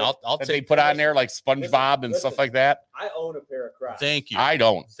 Listen, I'll take. They put on there like SpongeBob and stuff like that. I own a pair of Crocs. Thank you. I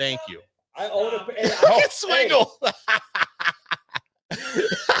don't. Thank you. I own a pair. Swingle.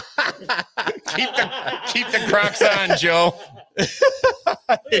 Keep the Crocs on, Joe.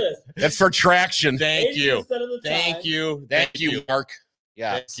 That's for traction. Thank you. Thank you, Mark.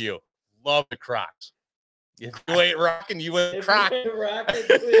 Yeah. Thank you. Love the Crocs. If you ain't rocking, you ain't Croc.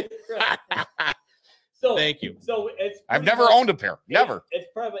 So thank you. So I've never owned a pair. Never. It's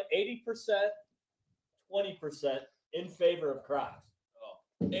probably 80%, 20% in favor of Crocs.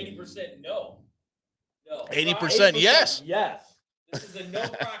 80% no. 80% yes. Yes. This is a no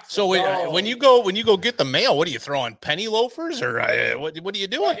Crocs. So when you go get the mail, what are you throwing? Penny loafers or what are you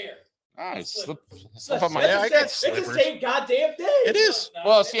doing? Right here. Slip on my. I got It's slippers. the same goddamn thing. It is.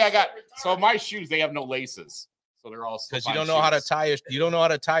 Well, see, my shoes. They have no laces, so they're all because you don't know how to tie. You don't know how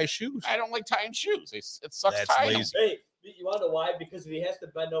to tie shoes. I don't like tying shoes. It sucks. That's tying lazy. Hey, you want to know why? Because if he has to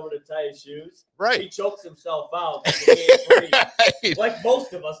bend over to tie his shoes, right? He chokes himself out. He can't breathe, like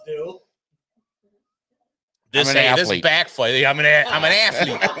most of us do. This backfire. I'm an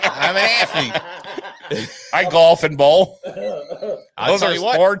athlete. I'm an athlete. I golf and bowl. Those are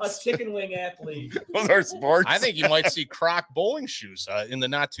sports. A chicken wing athlete. Those are sports. I think you might see Croc bowling shoes in the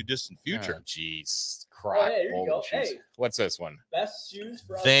not too distant future. Jeez, Croc bowling shoes. Hey, what's this one? Best shoes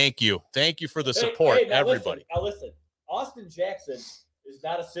for us. Thank you for the support, everybody. Listen. Austin Jackson is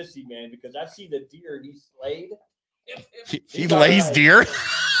not a sissy man because I've seen the deer he slayed. He lays deer.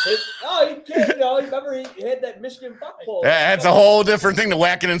 No, you can't. You know, remember he had that Michigan buck pole. That's a whole different thing to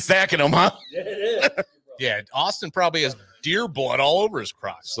whacking and stacking them, huh? Yeah, it is. Yeah, Austin probably has deer blood all over his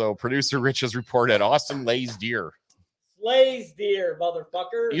crocs. So producer Rich has reported Austin lays deer. Slays deer,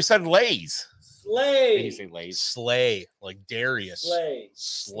 motherfucker. You said lays. Slay. You say lays. Slay, like Darius. Slay.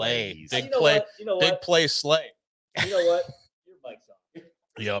 Slay. You Big know play. what? You know Big what? play slay. You know what? Your mic's on.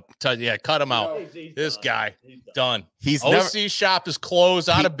 Yep. Yeah, cut him out. He's This done. guy. He's Done. He's OC shop is closed,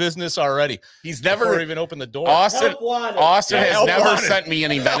 out of business already. He's Before never we even opened the door. Austin Help has help never wanted. sent me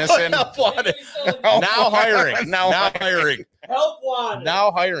any venison. Help wanted. Help Now wanted. hiring. Now Now hiring. Help wanted.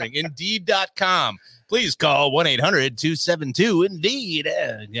 Now hiring. Indeed.com. Please call 1-800-272-INDEED.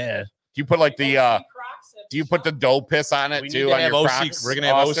 Yeah. Do you put like the do you put the dough piss on it We need too to on have your OC. Crocs? We're gonna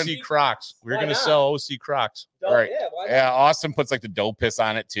have Austin? OC Crocs. We're Why gonna not? sell OC Crocs. Don't- Right. Yeah, why not? Yeah, Austin puts like the dough piss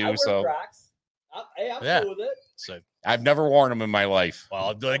on it I too. wear So Crocs. I'm Yeah. cool with it. So, I've never worn them in my life.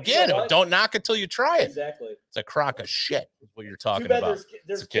 well, again, You know what? don't knock it till you try it. Exactly. It's a crock of shit. Is what you're Too talking bad about.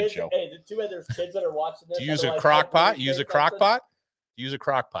 there's It's a kid kids. show. Hey, too bad there's kids that are watching this. Do you use a otherwise crock they'll pot? really Use a say crock something. pot? Use a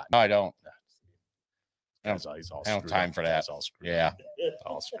crock pot. No, I don't. He's all I don't have screwed time up. for that. He's all screwed Yeah, up.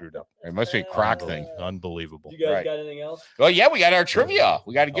 All screwed up. it must be a Croc thing. Unbelievable. You guys Right. got anything else? Well, yeah, we got our trivia.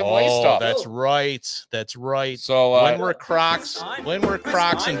 We got to give away stuff. That's right. That's right. So when were Crocs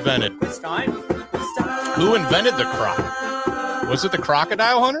invented? Who invented the croc? Was it the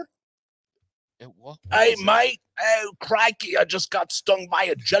crocodile hunter? Hey, mate. Oh, crikey. I just got stung by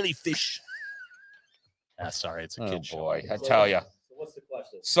a jellyfish. Sorry. It's a Oh kid show. boy, I tell you. So what's the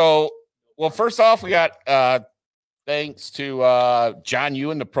question? So, well, first off, we got thanks to John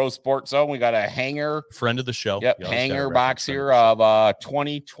Ewan, the Pro Sports Zone. We got a hanger. Friend of the show. Yep, You always hanger gotta box reference here of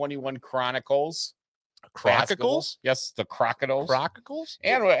 2021 Chronicles. Crocicles? Basketball. Yes, the Crocodiles. Crocicles?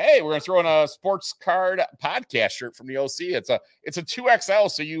 And hey, we're gonna throw in a sports card podcast shirt from the OC. It's a 2XL,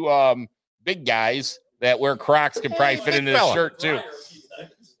 so you big guys that wear Crocs can probably fit into this shirt too.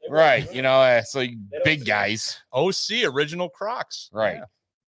 Right, you know, so you big guys. OC original Crocs. Right.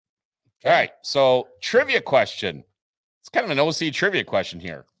 Yeah. All right. So trivia question. It's kind of an OC trivia question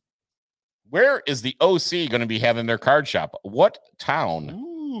here. Where is the OC going to be having their card shop? What town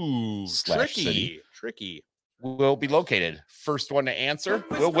Ooh, Slash tricky. city. Tricky. will be located? First one to answer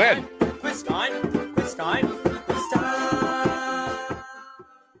will win. Quiz time. Quiz time. Quiz time.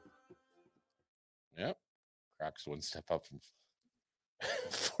 Yep. Crocs one step up from.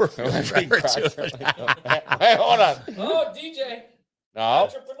 Right Hey, hold on. Oh, DJ. No,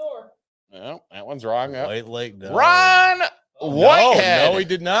 Entrepreneur. no, that one's wrong. Yep. White Lake. No. Ron Whitehead. No, he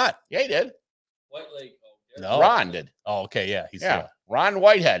did not. Yeah, he did. White Lake. Oh, No. Ron did. Oh, okay. Yeah. He's Yeah, Ron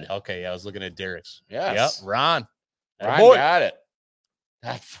Whitehead. okay. Yeah. I was looking at Derek's. Yes. Yep. Ron. Ron Boy. got it.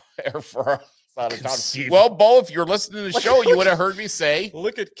 Not fair for us out of town. Conceited. Well, Bo, if you're listening to the show, you would have heard me say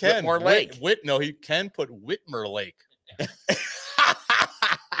Look at Ken. Whitmore Lake. No, he can put Whitmer Lake.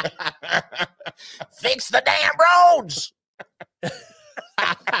 fix the damn roads.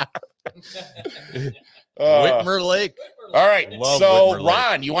 Whitmer Lake. All right. Love So, Whitmer Lake.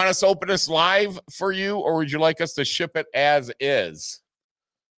 Ron, you want us to open this live for you, or would you like us to ship it as is?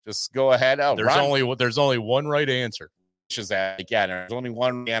 Just go ahead. Oh, There's Ron only one right answer. is that again. There's only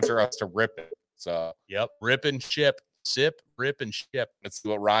one answer us to rip it. So Yep. Rip and ship. Sip, rip and ship. let's see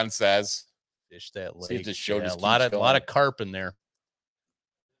what Ron says. Fish that See if lake. the show Yeah, just a lot keeps of going. carp in there.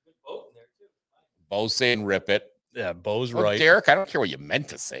 Boat in there too. Bo's saying rip it. Yeah, Bo's Well, right. Derek, I don't care what you meant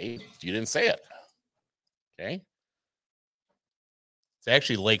to say. You didn't say it. Okay. It's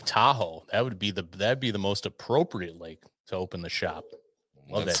actually Lake Tahoe. That'd be the most appropriate lake to open the shop.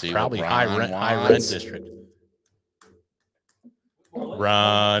 Love Let's that. see Probably what high Ron rent wants. district.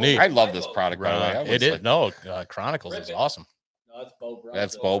 Ronnie. I love this product, by the way. I Ron, was it is like, no Chronicles is awesome. No, that's Bo Brown.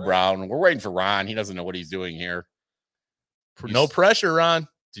 That's Bo Brown. We're waiting for Ron. He doesn't know what he's doing here. No pressure, Ron.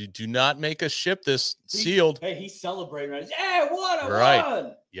 Do not make us ship this sealed. Hey, he's celebrating right. Yeah, what a Right.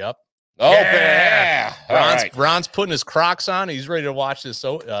 run. Yep. Oh, Yeah. yeah. All right. Ron's putting his Crocs on. He's ready to watch this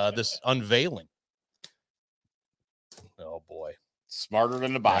this unveiling. Oh boy. Smarter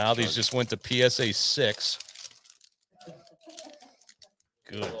than the box. Now these truck. just went to PSA 6.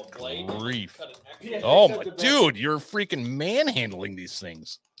 Good Little blade. grief. Cut an extra- Oh my dude, you're freaking manhandling these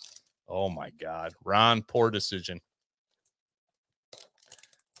things. Oh my god. Ron, poor decision.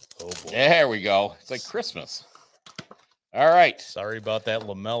 Oh boy. There we go. It's like Christmas. All right. Sorry about that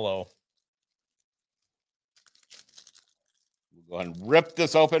LaMelo. We'll go ahead and rip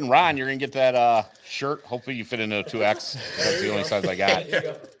this open. Ron, you're going to get that shirt. Hopefully you fit into a 2X. That's the only size I got. There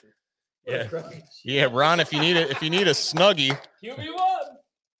you go. Yeah. Yeah, Ron, if you need a snuggie,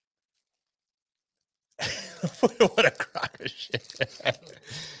 QB1. What a crock of shit.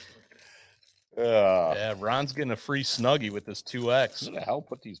 Yeah, Ron's getting a free Snuggie with this 2X. Who the hell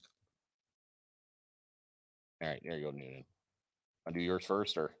put these? All right, there you go, Noonan. I'll do yours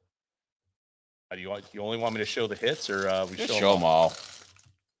first, or Do you only want me to show the hits, or we just show them all?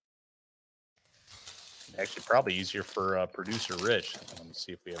 Actually, probably easier for producer Rich. Let me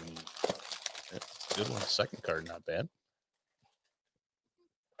see if we have any. Good one. Second card, not bad.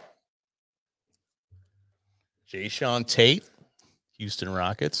 Jay-Sean Tate, Houston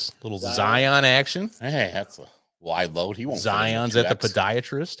Rockets. Little Zion action. Hey, that's a wide load. He won't. Zion's at the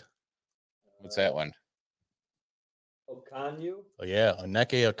podiatrist. What's that one? Okanyu. Oh, yeah.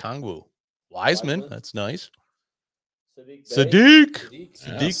 Oneke Okongwu. Wiseman. That's nice. Sadiq.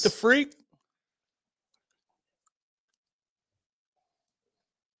 Sadiq the Freak.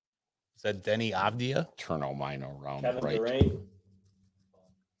 Is that Denny Avdia? Turn all mine around. Kevin Right. Durant.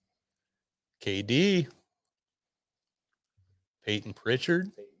 KD. Peyton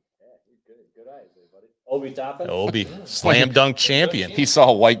Pritchard. Good eyes there, buddy. Obi Toppin. Obi. Slam dunk champion. He saw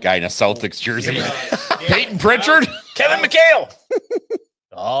a white guy in a Celtics jersey. Peyton Pritchard. Kevin McHale.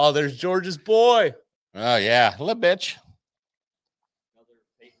 Oh, there's George's boy. Oh, yeah. Little bitch. Another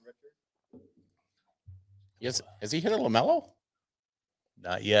Peyton Richard. Yes. Has he hit a LaMelo?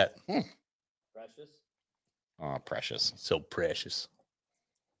 Not yet. Precious. Oh, precious. So precious.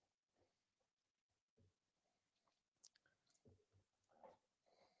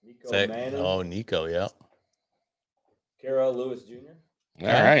 Nico Manning. Oh, Nico, yeah. Carol Lewis Jr. All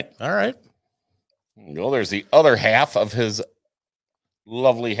right. All right. Well, there's the other half of his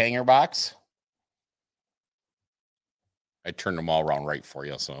lovely hanger box. I turned them all around right for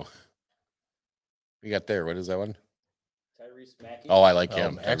you, so. We got there. What is that one? Tyrese Maxey. Oh, I like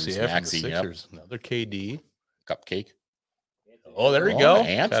him. Actually, Tyrese after the Maxey, yep. Sixers, another KD. Cupcake. Oh, there we go.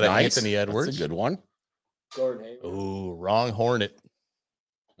 Ant, Got an nice. Anthony Edwards. That's a good one. Gordon Hayward. Ooh, wrong Hornet.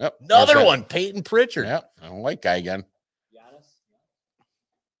 Yep. Another there's one, Peyton Pritchard. Yep. White guy again. Giannis.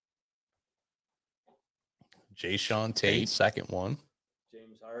 Jay-Sean Tate, second one.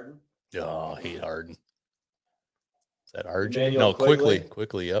 James Harden. Oh, I hate Harden. Is that RJ? Emmanuel No, Quigley.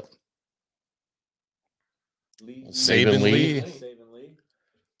 Quickly, yep. Saban Lee. Saban Lee.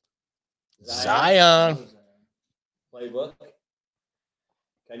 Zion. Playbook.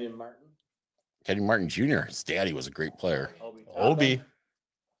 Kenyon Martin. Kenny Martin Jr. His daddy was a great player. Obi.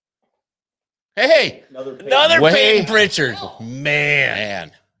 Hey, Another Peyton Pritchard.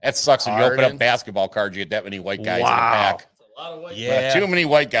 Man. That sucks when you open Harden. up basketball cards. You get that many white guys in the Wow. pack. a lot of white. Yeah. Too many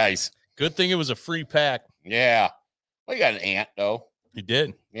white guys. Good thing it was a free pack. Yeah. Well, you got an ant, though. You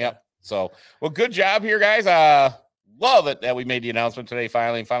did. Yep. So, well, good job here, guys. Love it that we made the announcement today.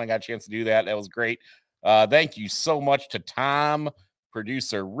 Finally got a chance to do that. That was great. Thank you so much to Tom,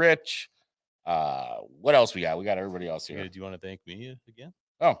 producer Rich. What else we got? We got everybody else here. Do you want to thank me again?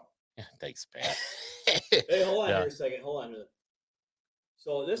 Oh, yeah, thanks, Pat. Hey, hold on Yeah. here a second. Hold on a minute.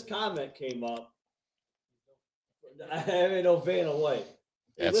 So this comment came up. I mean, no vein away.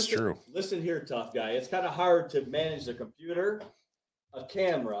 Hey, That's listen, true. Listen here, tough guy. It's kind of hard to manage the computer, a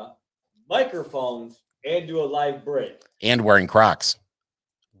camera, microphones, and do a live break. And wearing Crocs.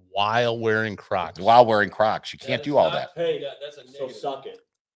 While wearing Crocs. While wearing Crocs. You can't do all that. Hey, that's a negative. So suck it.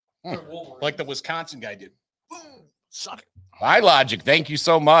 Like the Wisconsin guy did. Boom. Suck it. iLogic, thank you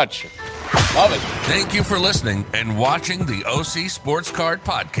so much. Love it. Thank you for listening and watching the OC Sports Card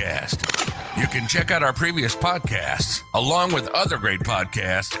Podcast. You can check out our previous podcasts, along with other great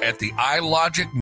podcasts, at the iLogic